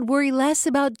 you could worry less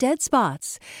about dead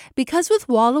spots. Because with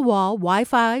wall-to-wall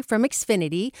Wi-Fi from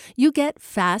Xfinity, you get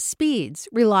fast speeds,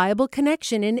 reliable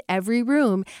connection in every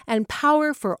room, and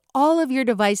power for all of your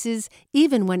devices,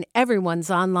 even when everyone's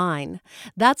online.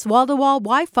 That's wall-to-wall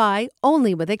Wi-Fi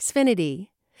only with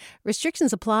Xfinity.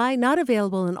 Restrictions apply, not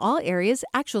available in all areas.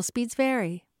 Actual speeds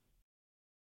vary.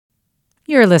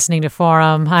 You're listening to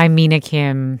Forum. I'm Mina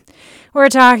Kim. We're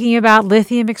talking about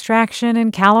lithium extraction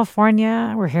in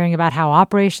California. We're hearing about how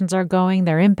operations are going,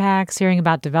 their impacts, hearing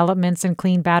about developments in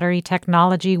clean battery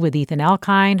technology with Ethan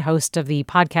Elkind, host of the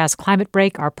podcast Climate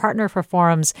Break, our partner for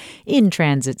Forum's In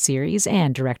Transit series,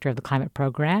 and director of the climate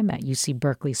program at UC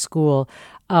Berkeley School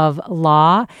of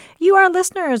Law. You, our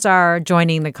listeners, are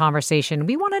joining the conversation.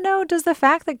 We want to know, does the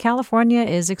fact that California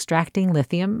is extracting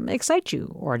lithium excite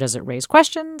you? Or does it raise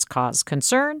questions, cause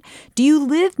concern? Do you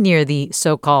live near the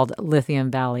so-called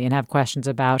Lithium Valley and have questions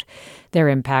about their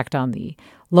impact on the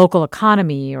local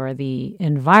economy or the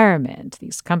environment?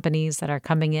 These companies that are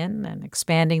coming in and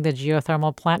expanding the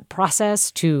geothermal plant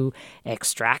process to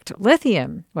extract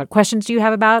lithium. What questions do you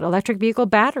have about electric vehicle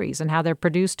batteries and how they're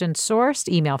produced and sourced?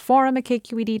 Email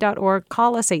forum@kqed.org,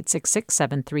 call us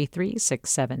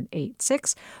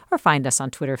 866-733-6786, or find us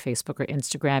on Twitter, Facebook, or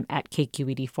Instagram at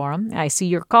KQED Forum. I see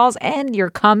your calls and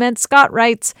your comments. Scott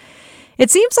writes, it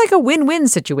seems like a win-win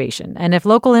situation, and if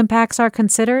local impacts are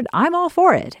considered, I'm all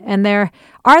for it. And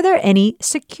are there any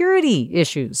security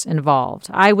issues involved?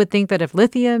 I would think that if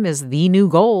lithium is the new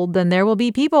gold, then there will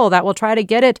be people that will try to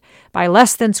get it by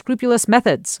less than scrupulous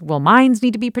methods. Will mines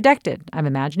need to be protected? I'm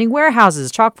imagining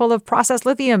warehouses chock full of processed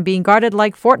lithium being guarded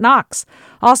like Fort Knox.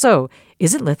 Also,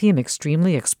 isn't lithium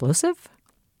extremely explosive?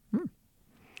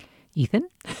 Ethan?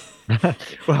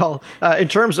 Well, in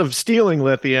terms of stealing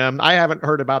lithium, I haven't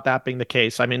heard about that being the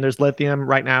case. I mean, there's lithium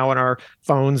right now in our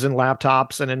phones and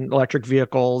laptops and in electric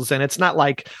vehicles. And it's not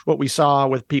like what we saw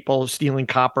with people stealing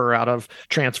copper out of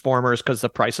transformers because the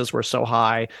prices were so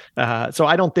high. So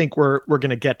I don't think we're going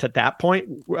to get to that point.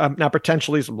 Now,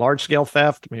 potentially some large scale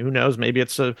theft. I mean, who knows? Maybe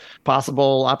it's a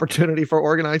possible opportunity for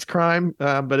organized crime.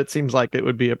 But it seems like it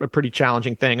would be a pretty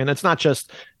challenging thing. And it's not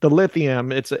just the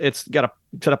lithium. It's got to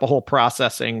set up a whole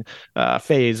processing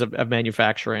phase of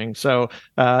manufacturing. So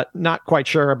not quite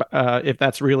sure if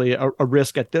that's really a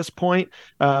risk at this point.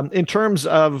 In terms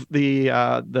of the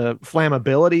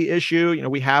flammability issue,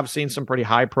 we have seen some pretty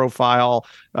high profile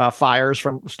fires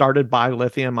started by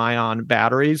lithium ion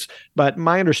batteries. But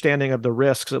my understanding of the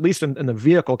risks, at least in the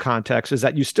vehicle context, is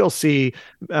that you still see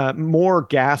more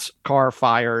gas car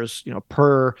fires,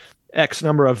 per X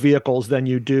number of vehicles than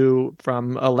you do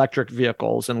from electric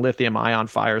vehicles and lithium ion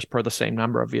fires per the same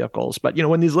number of vehicles. But,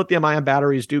 when these lithium ion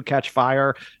batteries do catch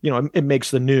fire, it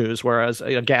makes the news, whereas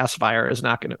a gas car fire is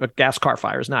not going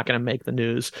to make the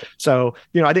news. So,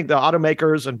 I think the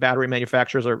automakers and battery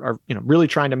manufacturers are really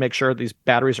trying to make sure these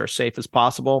batteries are safe as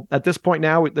possible. At this point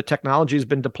now, the technology has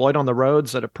been deployed on the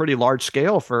roads at a pretty large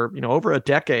scale for, over a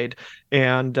decade.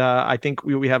 And I think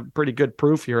we have pretty good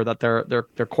proof here that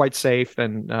they're quite safe,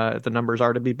 and the numbers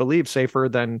are to be believed safer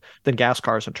than gas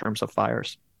cars in terms of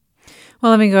fires. Well,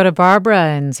 let me go to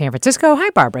Barbara in San Francisco. Hi,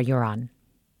 Barbara, you're on.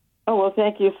 Oh, well,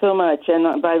 thank you so much.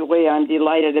 And by the way, I'm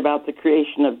delighted about the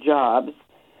creation of jobs.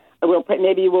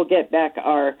 Maybe we'll get back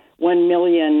our 1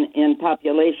 million in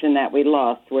population that we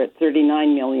lost. We're at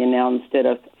 39 million now instead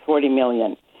of 40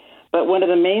 million. But one of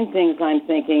the main things I'm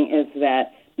thinking is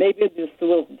that maybe this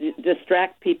will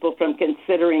distract people from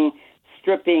considering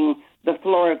stripping the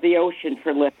floor of the ocean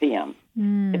for lithium.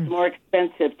 It's more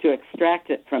expensive to extract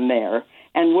it from there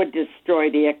and would destroy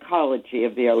the ecology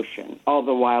of the ocean, all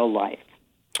the wildlife.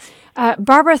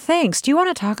 Barbara, thanks. Do you want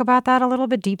to talk about that a little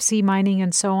bit, deep sea mining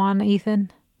and so on,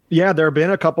 Ethan? Yeah, there have been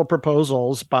a couple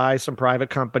proposals by some private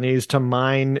companies to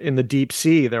mine in the deep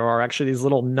sea. There are actually these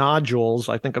little nodules.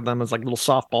 I think of them as like little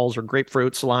softballs or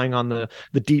grapefruits lying on the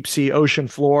deep sea ocean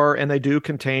floor. And they do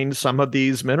contain some of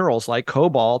these minerals like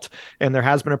cobalt. And there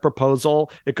has been a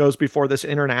proposal. It goes before this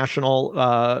international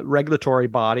regulatory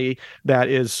body that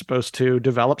is supposed to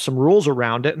develop some rules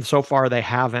around it. And so far they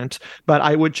haven't. But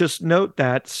I would just note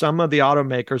that some of the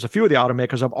automakers, a few of the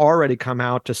automakers have already come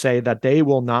out to say that they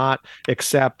will not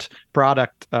accept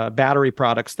battery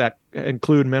products that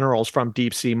include minerals from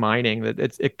deep sea mining.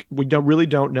 We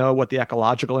don't know what the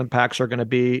ecological impacts are going to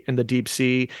be in the deep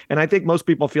sea. And I think most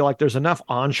people feel like there's enough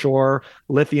onshore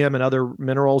lithium and other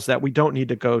minerals that we don't need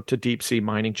to go to deep sea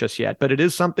mining just yet. But it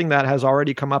is something that has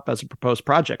already come up as a proposed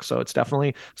project. So it's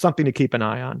definitely something to keep an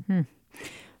eye on.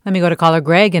 Let me go to caller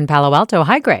Greg in Palo Alto.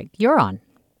 Hi, Greg. You're on.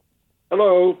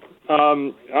 Hello.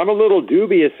 I'm a little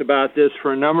dubious about this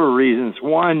for a number of reasons.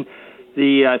 One,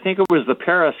 I think it was the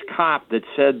Paris COP that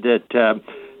said that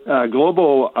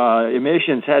global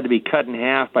emissions had to be cut in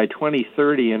half by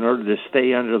 2030 in order to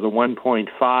stay under the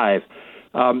 1.5.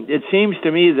 It seems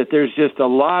to me that there's just a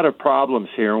lot of problems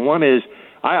here. One is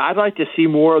I'd like to see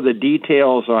more of the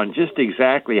details on just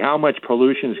exactly how much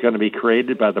pollution is going to be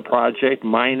created by the project,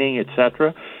 mining,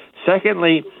 etc.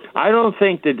 Secondly, I don't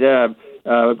think that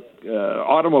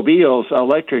automobiles,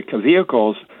 electric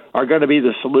vehicles, are going to be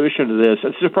the solution to this.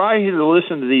 It's surprising to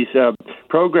listen to these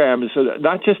programs,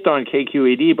 not just on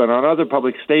KQED, but on other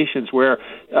public stations where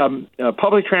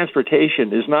public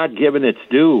transportation is not given its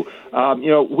due.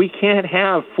 We can't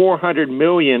have 400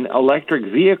 million electric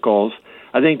vehicles.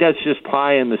 I think that's just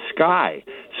pie in the sky.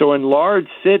 So in large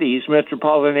cities,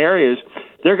 metropolitan areas,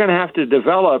 they're going to have to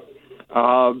develop,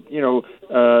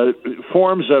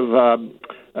 forms of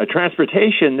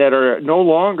transportation that are no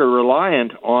longer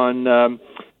reliant on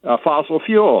fossil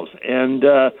fuels. And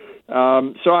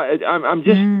so I'm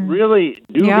just really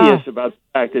dubious about the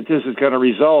fact that this is going to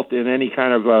result in any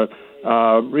kind of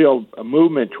real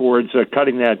movement towards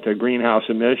cutting that greenhouse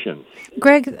emissions.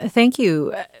 Greg, thank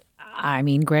you. I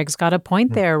mean, Greg's got a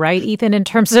point there, right, Ethan, in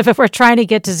terms of if we're trying to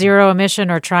get to zero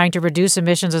emission or trying to reduce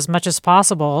emissions as much as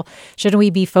possible, shouldn't we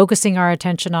be focusing our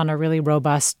attention on a really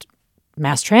robust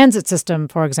mass transit system,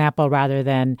 for example, rather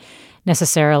than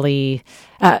necessarily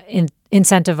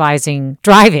incentivizing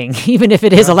driving, even if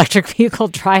it is electric vehicle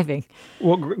driving?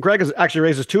 Well, Greg actually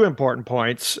raises two important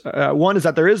points. One is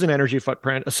that there is an energy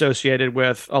footprint associated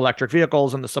with electric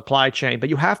vehicles and the supply chain, but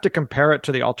you have to compare it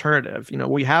to the alternative.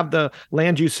 We have the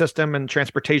land use system and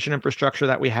transportation infrastructure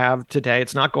that we have today.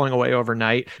 It's not going away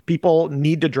overnight. People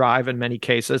need to drive in many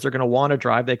cases. They're going to want to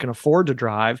drive. They can afford to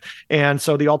drive. And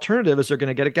so the alternative is they're going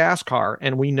to get a gas car.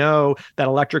 And we know that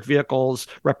electric vehicles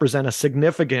represent a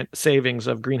significant savings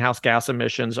of greenhouse gas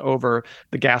emissions over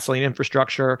the gasoline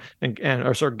infrastructure and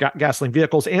gasoline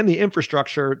vehicles and the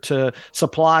infrastructure to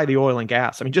supply the oil and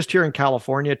gas. I mean, just here in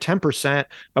California, 10%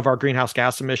 of our greenhouse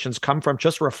gas emissions come from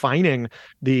just refining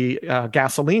the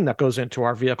gasoline that goes into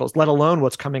our vehicles, let alone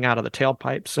what's coming out of the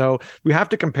tailpipe. So we have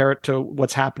to compare it to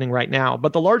what's happening right now.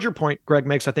 But the larger point Greg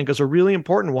makes, I think, is a really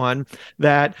important one,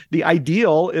 that the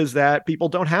ideal is that people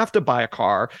don't have to buy a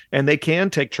car and they can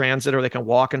take transit or they can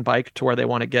walk and bike to where they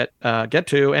want to get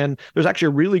to. And there's actually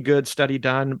a really good study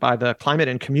done by the Climate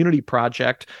and Community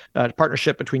Project,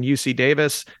 partnership between UC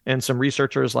Davis and some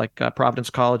researchers like Providence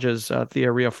College's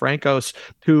Thea Rio-Francos,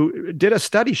 who did a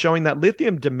study showing that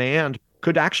lithium demand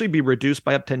could actually be reduced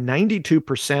by up to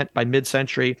 92% by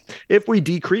mid-century if we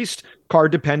decreased car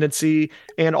dependency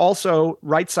and also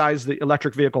right-size the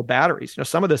electric vehicle batteries.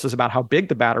 Some of this is about how big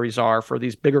the batteries are for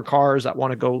these bigger cars that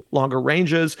want to go longer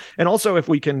ranges. And also if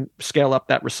we can scale up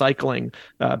that recycling,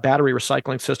 battery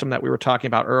recycling system that we were talking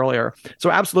about earlier.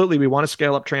 So absolutely, we want to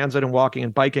scale up transit and walking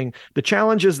and biking. The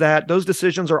challenge is that those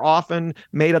decisions are often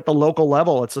made at the local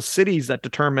level. It's the cities that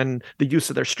determine the use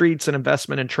of their streets and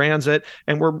investment in transit.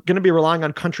 And we're going to be relying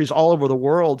on countries all over the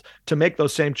world to make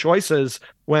those same choices,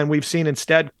 when we've seen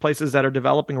instead places that are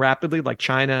developing rapidly, like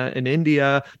China and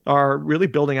India, are really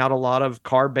building out a lot of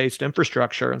car-based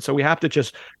infrastructure. And so we have to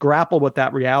just grapple with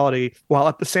that reality while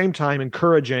at the same time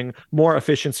encouraging more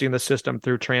efficiency in the system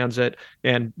through transit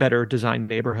and better designed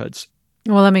neighborhoods.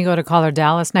 Well, let me go to caller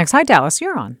Dallas next. Hi, Dallas,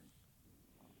 you're on.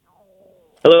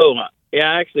 Hello.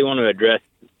 Yeah, I actually want to address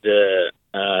the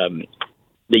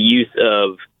use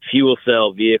of fuel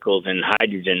cell vehicles and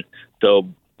hydrogen. So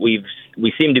we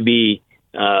seem to be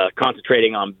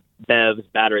concentrating on BEVs,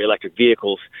 battery electric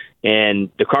vehicles, and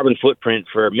the carbon footprint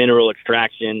for mineral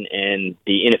extraction and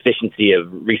the inefficiency of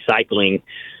recycling,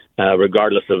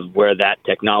 regardless of where that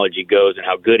technology goes and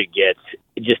how good it gets,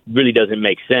 it just really doesn't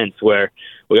make sense, where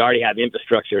we already have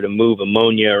infrastructure to move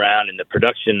ammonia around, and the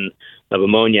production of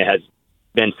ammonia has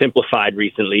been simplified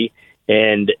recently.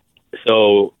 And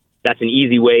so that's an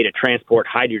easy way to transport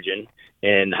hydrogen,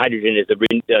 and hydrogen is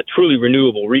a truly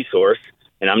renewable resource.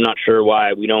 And I'm not sure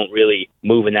why we don't really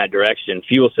move in that direction.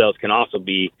 Fuel cells can also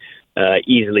be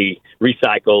easily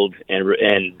recycled and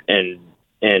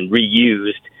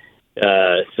reused.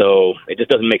 So it just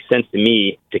doesn't make sense to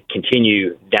me to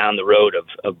continue down the road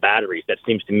of batteries. That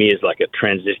seems to me is like a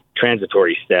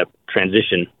transitory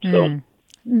transition. So,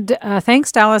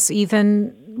 thanks, Dallas.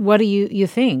 Ethan, what do you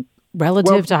think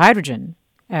relative to hydrogen?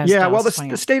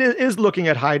 The state is looking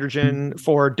at hydrogen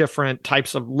for different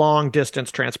types of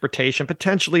long-distance transportation,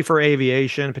 potentially for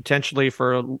aviation, potentially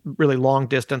for really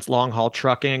long-distance, long-haul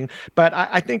trucking. But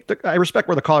I think I respect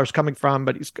where the caller's coming from,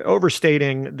 but he's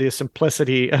overstating the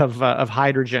simplicity of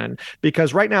hydrogen,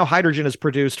 because right now hydrogen is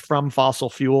produced from fossil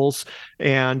fuels,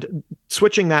 and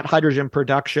switching that hydrogen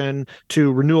production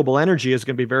to renewable energy is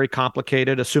going to be very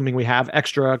complicated, assuming we have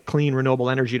extra clean renewable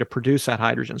energy to produce that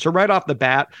hydrogen. So right off the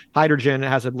bat, hydrogen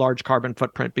has a large carbon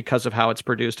footprint because of how it's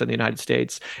produced in the United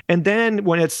States. And then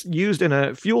when it's used in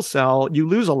a fuel cell, you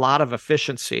lose a lot of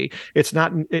efficiency.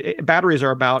 Batteries are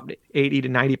about 80 to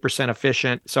 90%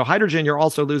 efficient. So hydrogen, you're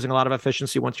also losing a lot of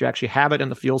efficiency once you actually have it in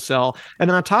the fuel cell. And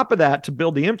then on top of that, to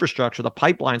build the infrastructure, the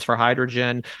pipelines for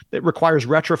hydrogen, it requires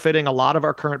retrofitting a lot of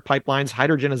our current pipelines.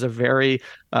 Hydrogen is a very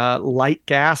light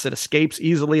gas. It escapes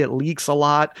easily. It leaks a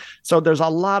lot. So there's a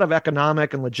lot of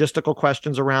economic and logistical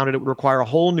questions around it. It would require a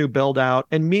whole new build out.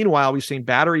 And meanwhile, we've seen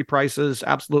battery prices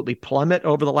absolutely plummet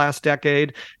over the last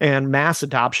decade and mass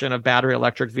adoption of battery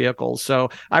electric vehicles. So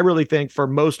I really think for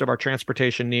most of our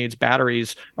transportation needs,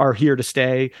 batteries are here to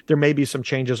stay. There may be some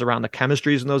changes around the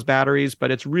chemistries in those batteries,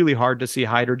 but it's really hard to see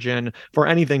hydrogen for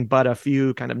anything but a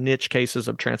few kind of niche cases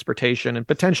of transportation and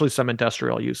potentially some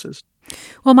industrial uses.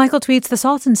 Well, Michael tweets, the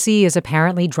Salton Sea is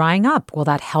apparently drying up. Will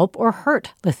that help or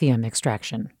hurt lithium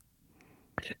extraction?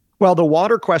 Well, the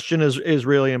water question is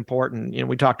really important.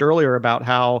 We talked earlier about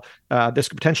how this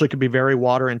potentially could be very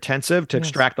water intensive to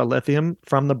extract the lithium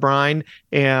from the brine.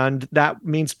 And that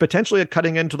means potentially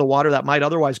cutting into the water that might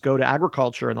otherwise go to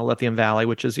agriculture in the Lithium Valley,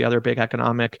 which is the other big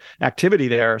economic activity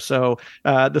there. So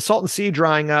the Salton Sea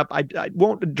drying up, I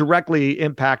won't directly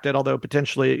impact it, although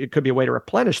potentially it could be a way to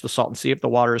replenish the Salton Sea if the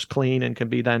water is clean and can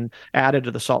be then added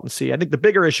to the Salton Sea. I think the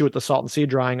bigger issue with the Salton Sea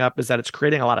drying up is that it's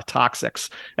creating a lot of toxics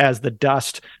as the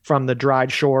dust from the dried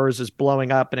shores is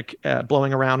blowing up and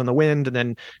blowing around in the wind,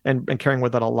 and carrying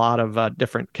with it a lot of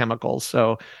different chemicals.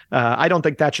 So I don't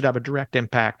think that should have a direct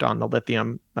impact on the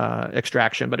lithium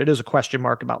extraction, but it is a question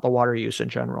mark about the water use in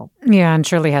general. Yeah, and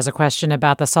Shirley has a question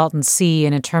about the Salton Sea,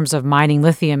 and in terms of mining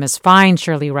lithium is fine,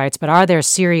 Shirley writes, but are there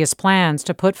serious plans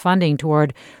to put funding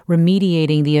toward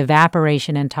remediating the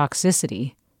evaporation and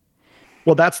toxicity?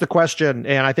 Well, that's the question.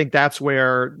 And I think that's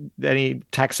where any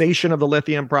taxation of the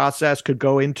lithium process could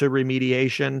go into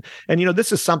remediation. And,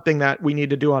 this is something that we need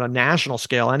to do on a national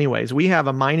scale anyways. We have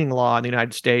a mining law in the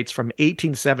United States from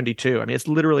 1872. I mean, it's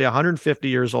literally 150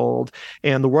 years old.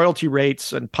 And the royalty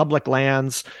rates and public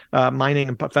lands, mining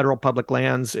and federal public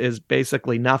lands is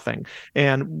basically nothing.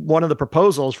 And one of the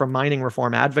proposals from mining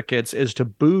reform advocates is to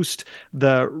boost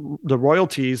the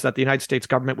royalties that the United States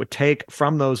government would take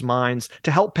from those mines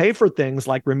to help pay for things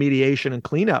like remediation and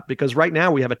cleanup, because right now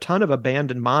we have a ton of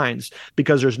abandoned mines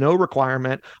because there's no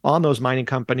requirement on those mining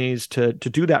companies to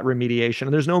do that remediation,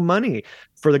 and there's no money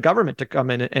for the government to come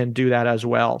in and do that as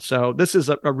well. So this is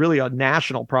really a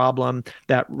national problem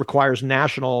that requires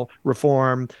national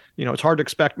reform. It's hard to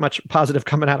expect much positive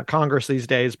coming out of Congress these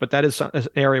days, but that is an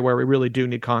area where we really do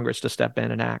need Congress to step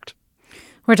in and act.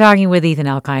 We're talking with Ethan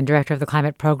Elkind, director of the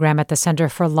climate program at the Center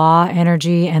for Law,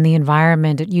 Energy, and the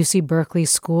Environment at UC Berkeley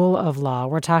School of Law.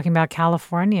 We're talking about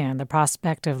California and the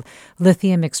prospect of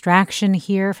lithium extraction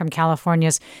here from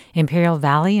California's Imperial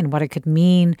Valley and what it could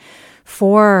mean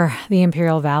for the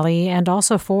Imperial Valley and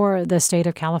also for the state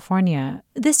of California.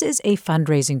 This is a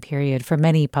fundraising period for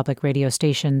many public radio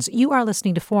stations. You are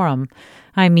listening to Forum.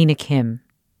 I'm Mina Kim.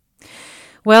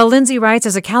 Well, Lindsay writes,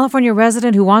 as a California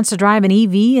resident who wants to drive an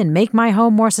EV and make my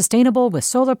home more sustainable with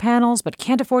solar panels but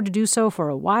can't afford to do so for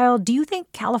a while, do you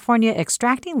think California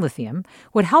extracting lithium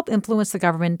would help influence the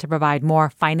government to provide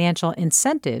more financial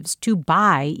incentives to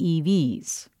buy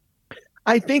EVs?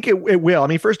 I think it will. I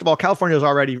mean, first of all, California is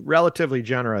already relatively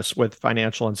generous with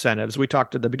financial incentives. We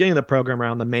talked at the beginning of the program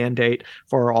around the mandate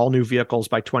for all new vehicles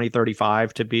by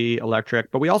 2035 to be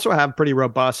electric, but we also have pretty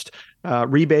robust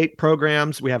rebate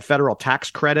programs. We have federal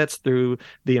tax credits through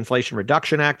the Inflation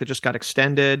Reduction Act that just got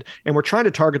extended. And we're trying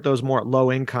to target those more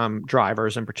low-income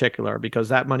drivers in particular, because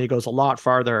that money goes a lot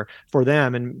farther for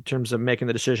them in terms of making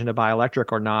the decision to buy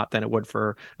electric or not than it would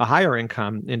for a higher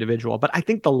income individual. But I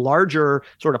think the larger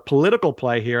sort of political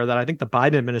play here that I think the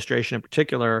Biden administration in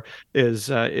particular is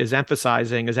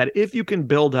emphasizing is that if you can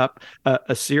build up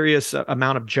a serious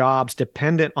amount of jobs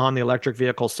dependent on the electric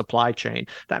vehicle supply chain,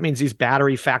 that means these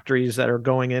battery factories that are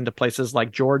going into places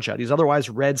like Georgia, these otherwise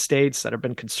red states that have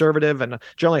been conservative and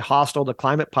generally hostile to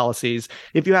climate policies.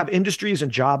 If you have industries and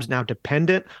jobs now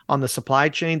dependent on the supply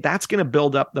chain, that's going to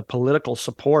build up the political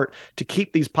support to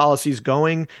keep these policies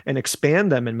going and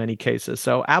expand them in many cases.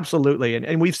 So absolutely.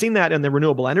 And we've seen that in the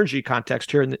renewable energy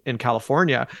context here in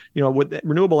California, with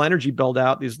renewable energy build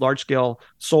out, these large scale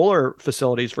solar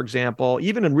facilities, for example,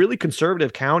 even in really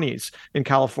conservative counties in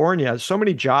California, so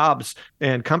many jobs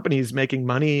and companies making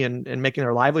money and making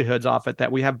their livelihoods off it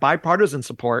that we have bipartisan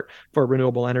support for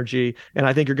renewable energy. And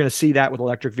I think you're going to see that with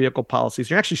electric vehicle policies.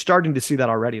 You're actually starting to see that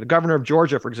already. The governor of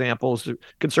Georgia, for example, is a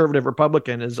conservative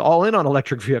Republican, is all in on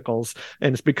electric vehicles.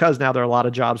 And it's because now there are a lot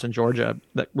of jobs in Georgia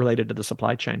that related to the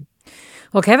supply chain.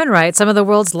 Well, Kevin writes, some of the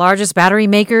world's largest battery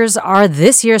makers are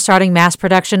this year starting mass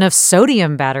production of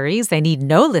sodium batteries. They need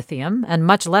no lithium and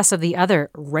much less of the other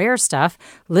rare stuff.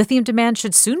 Lithium demand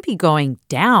should soon be going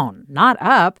down, not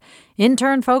up. In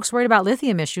turn, folks worried about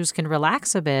lithium issues can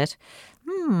relax a bit.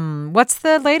 What's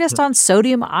the latest on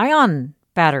sodium ion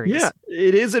batteries? Yeah,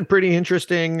 it is a pretty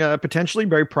interesting, potentially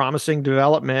very promising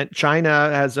development. China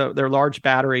has their large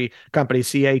battery company,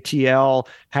 CATL,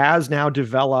 has now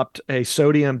developed a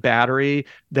sodium battery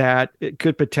that it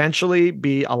could potentially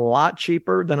be a lot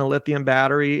cheaper than a lithium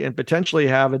battery and potentially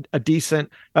have a decent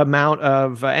amount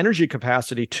of energy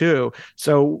capacity too.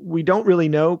 So we don't really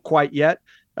know quite yet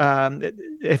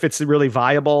if it's really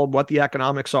viable, what the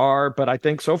economics are. But I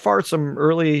think so far some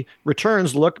early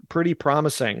returns look pretty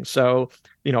promising. So,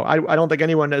 I don't think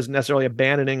anyone is necessarily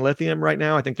abandoning lithium right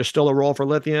now. I think there's still a role for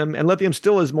lithium, and lithium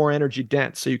still is more energy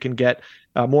dense. So you can get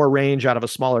more range out of a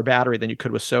smaller battery than you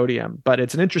could with sodium. But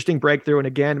it's an interesting breakthrough. And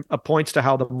again, it points to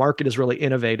how the market is really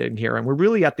innovating here. And we're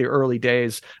really at the early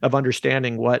days of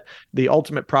understanding what the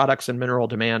ultimate products and mineral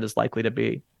demand is likely to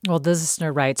be. Well, this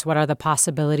listener writes, what are the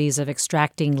possibilities of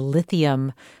extracting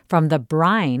lithium from the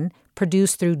brine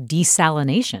produced through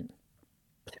desalination?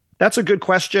 That's a good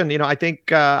question. I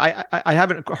think I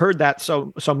haven't heard that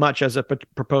so much as a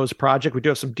proposed project. We do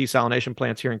have some desalination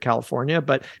plants here in California,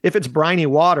 but if it's briny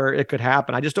water, it could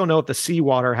happen. I just don't know if the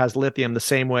seawater has lithium the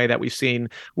same way that we've seen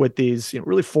with these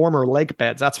really former lake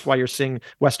beds. That's why you're seeing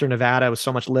Western Nevada with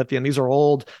so much lithium. These are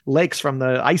old lakes from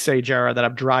the Ice Age era that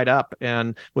have dried up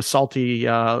and with salty,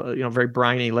 very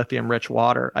briny lithium-rich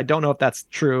water. I don't know if that's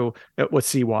true with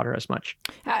seawater as much.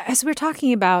 As we're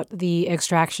talking about the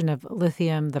extraction of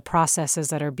lithium, the processes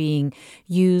that are being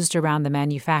used around the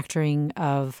manufacturing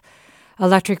of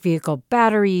electric vehicle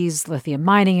batteries, lithium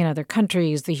mining in other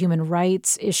countries, the human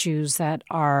rights issues that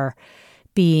are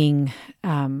being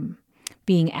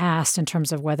asked in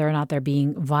terms of whether or not they're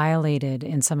being violated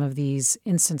in some of these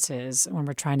instances when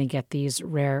we're trying to get these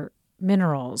rare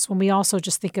minerals. When we also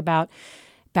just think about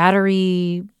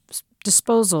battery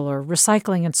disposal or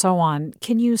recycling and so on,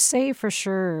 can you say for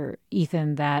sure,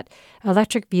 Ethan, that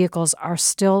electric vehicles are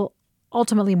still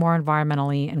ultimately more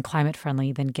environmentally and climate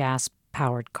friendly than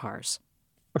gas-powered cars?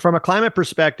 From a climate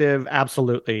perspective,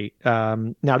 absolutely.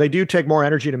 Now, they do take more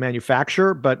energy to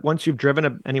manufacture, but once you've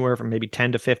driven anywhere from maybe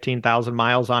 10 to 15,000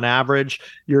 miles on average,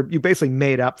 you basically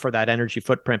made up for that energy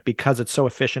footprint because it's so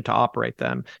efficient to operate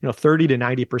them. 30 to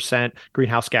 90%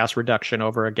 greenhouse gas reduction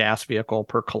over a gas vehicle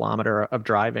per kilometer of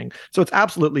driving. So it's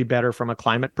absolutely better from a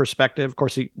climate perspective. Of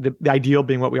course, the ideal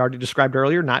being what we already described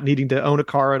earlier, not needing to own a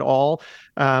car at all.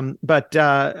 But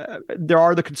there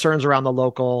are the concerns around the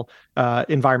local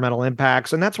environmental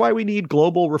impacts. And that's why we need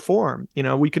global reform.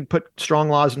 We could put strong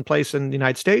laws in place in the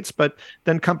United States, but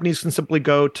then companies can simply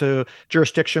go to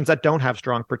jurisdictions that don't have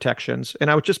strong protections.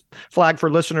 And I would just flag for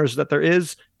listeners that there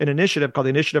is an initiative called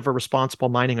the Initiative for Responsible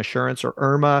Mining Assurance, or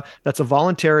IRMA. That's a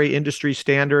voluntary industry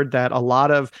standard that a lot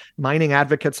of mining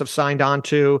advocates have signed on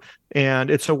to.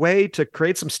 And it's a way to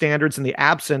create some standards in the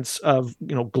absence of,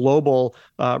 global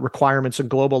requirements and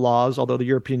global laws, although the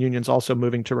European Union is also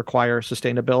moving to require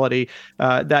sustainability,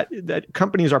 that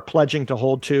companies are pledging to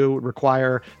hold to,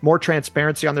 require more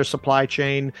transparency on their supply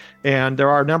chain. And there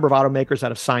are a number of automakers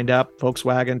that have signed up: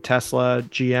 Volkswagen, Tesla,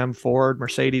 GM, Ford,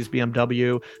 Mercedes,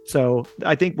 BMW. So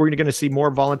I think we're going to see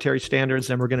more voluntary standards,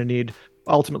 and we're going to need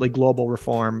ultimately global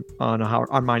reform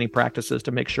on mining practices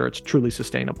to make sure it's truly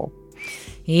sustainable.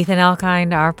 Ethan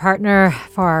Elkind, our partner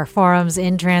for our Forum's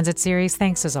In Transit series.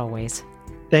 Thanks as always.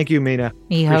 Thank you, Mina.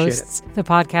 He hosts the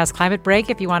podcast Climate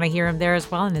Break, if you want to hear him there as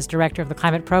well, and is director of the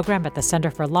climate program at the Center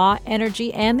for Law,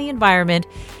 Energy, and the Environment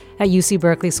at UC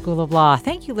Berkeley School of Law.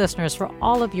 Thank you, listeners, for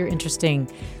all of your interesting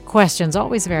questions.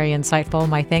 Always very insightful.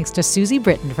 My thanks to Susie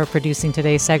Britton for producing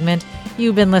today's segment.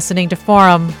 You've been listening to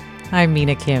Forum. I'm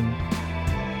Mina Kim.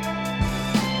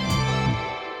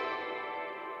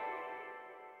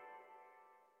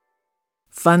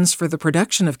 Funds for the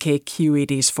production of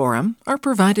KQED's Forum are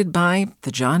provided by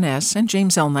the John S. and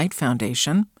James L. Knight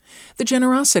Foundation, the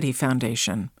Generosity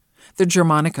Foundation, the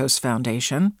Germanicos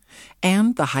Foundation,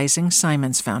 and the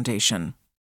Heising-Simons Foundation.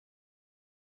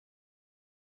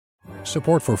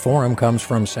 Support for Forum comes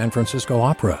from San Francisco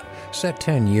Opera. Set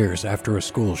 10 years after a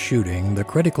school shooting, the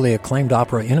critically acclaimed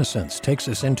opera Innocence takes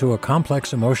us into a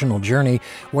complex emotional journey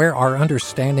where our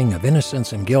understanding of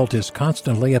innocence and guilt is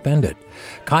constantly upended.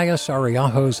 Kaya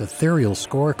Sariaho's ethereal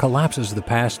score collapses the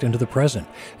past into the present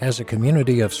as a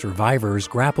community of survivors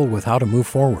grapple with how to move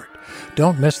forward.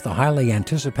 Don't miss the highly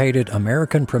anticipated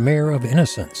American premiere of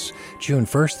Innocence, June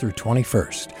 1st through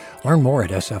 21st. Learn more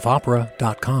at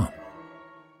sfopera.com.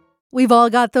 We've all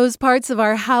got those parts of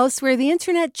our house where the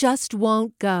internet just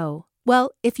won't go.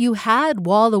 Well, if you had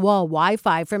wall-to-wall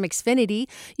Wi-Fi from Xfinity,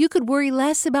 you could worry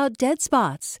less about dead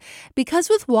spots. Because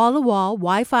with wall-to-wall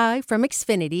Wi-Fi from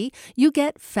Xfinity, you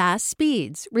get fast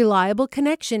speeds, reliable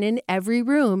connection in every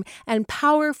room, and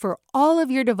power for all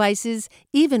of your devices,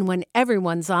 even when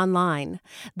everyone's online.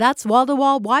 That's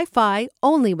wall-to-wall Wi-Fi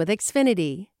only with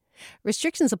Xfinity.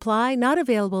 Restrictions apply, not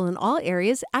available in all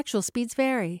areas. Actual speeds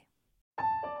vary.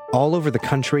 All over the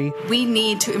country, we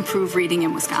need to improve reading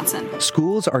in Wisconsin.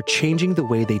 Schools are changing the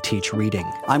way they teach reading.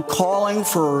 I'm calling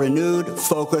for a renewed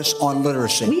focus on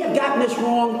literacy. We have gotten this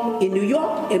wrong in New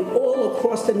York and all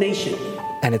across the nation.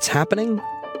 And it's happening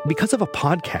because of a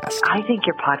podcast. I think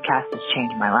your podcast has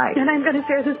changed my life. And I'm going to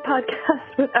share this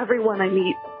podcast with everyone I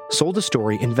meet. Sold a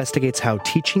Story investigates how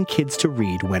teaching kids to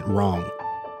read went wrong.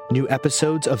 New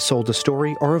episodes of Sold a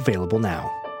Story are available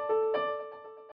now.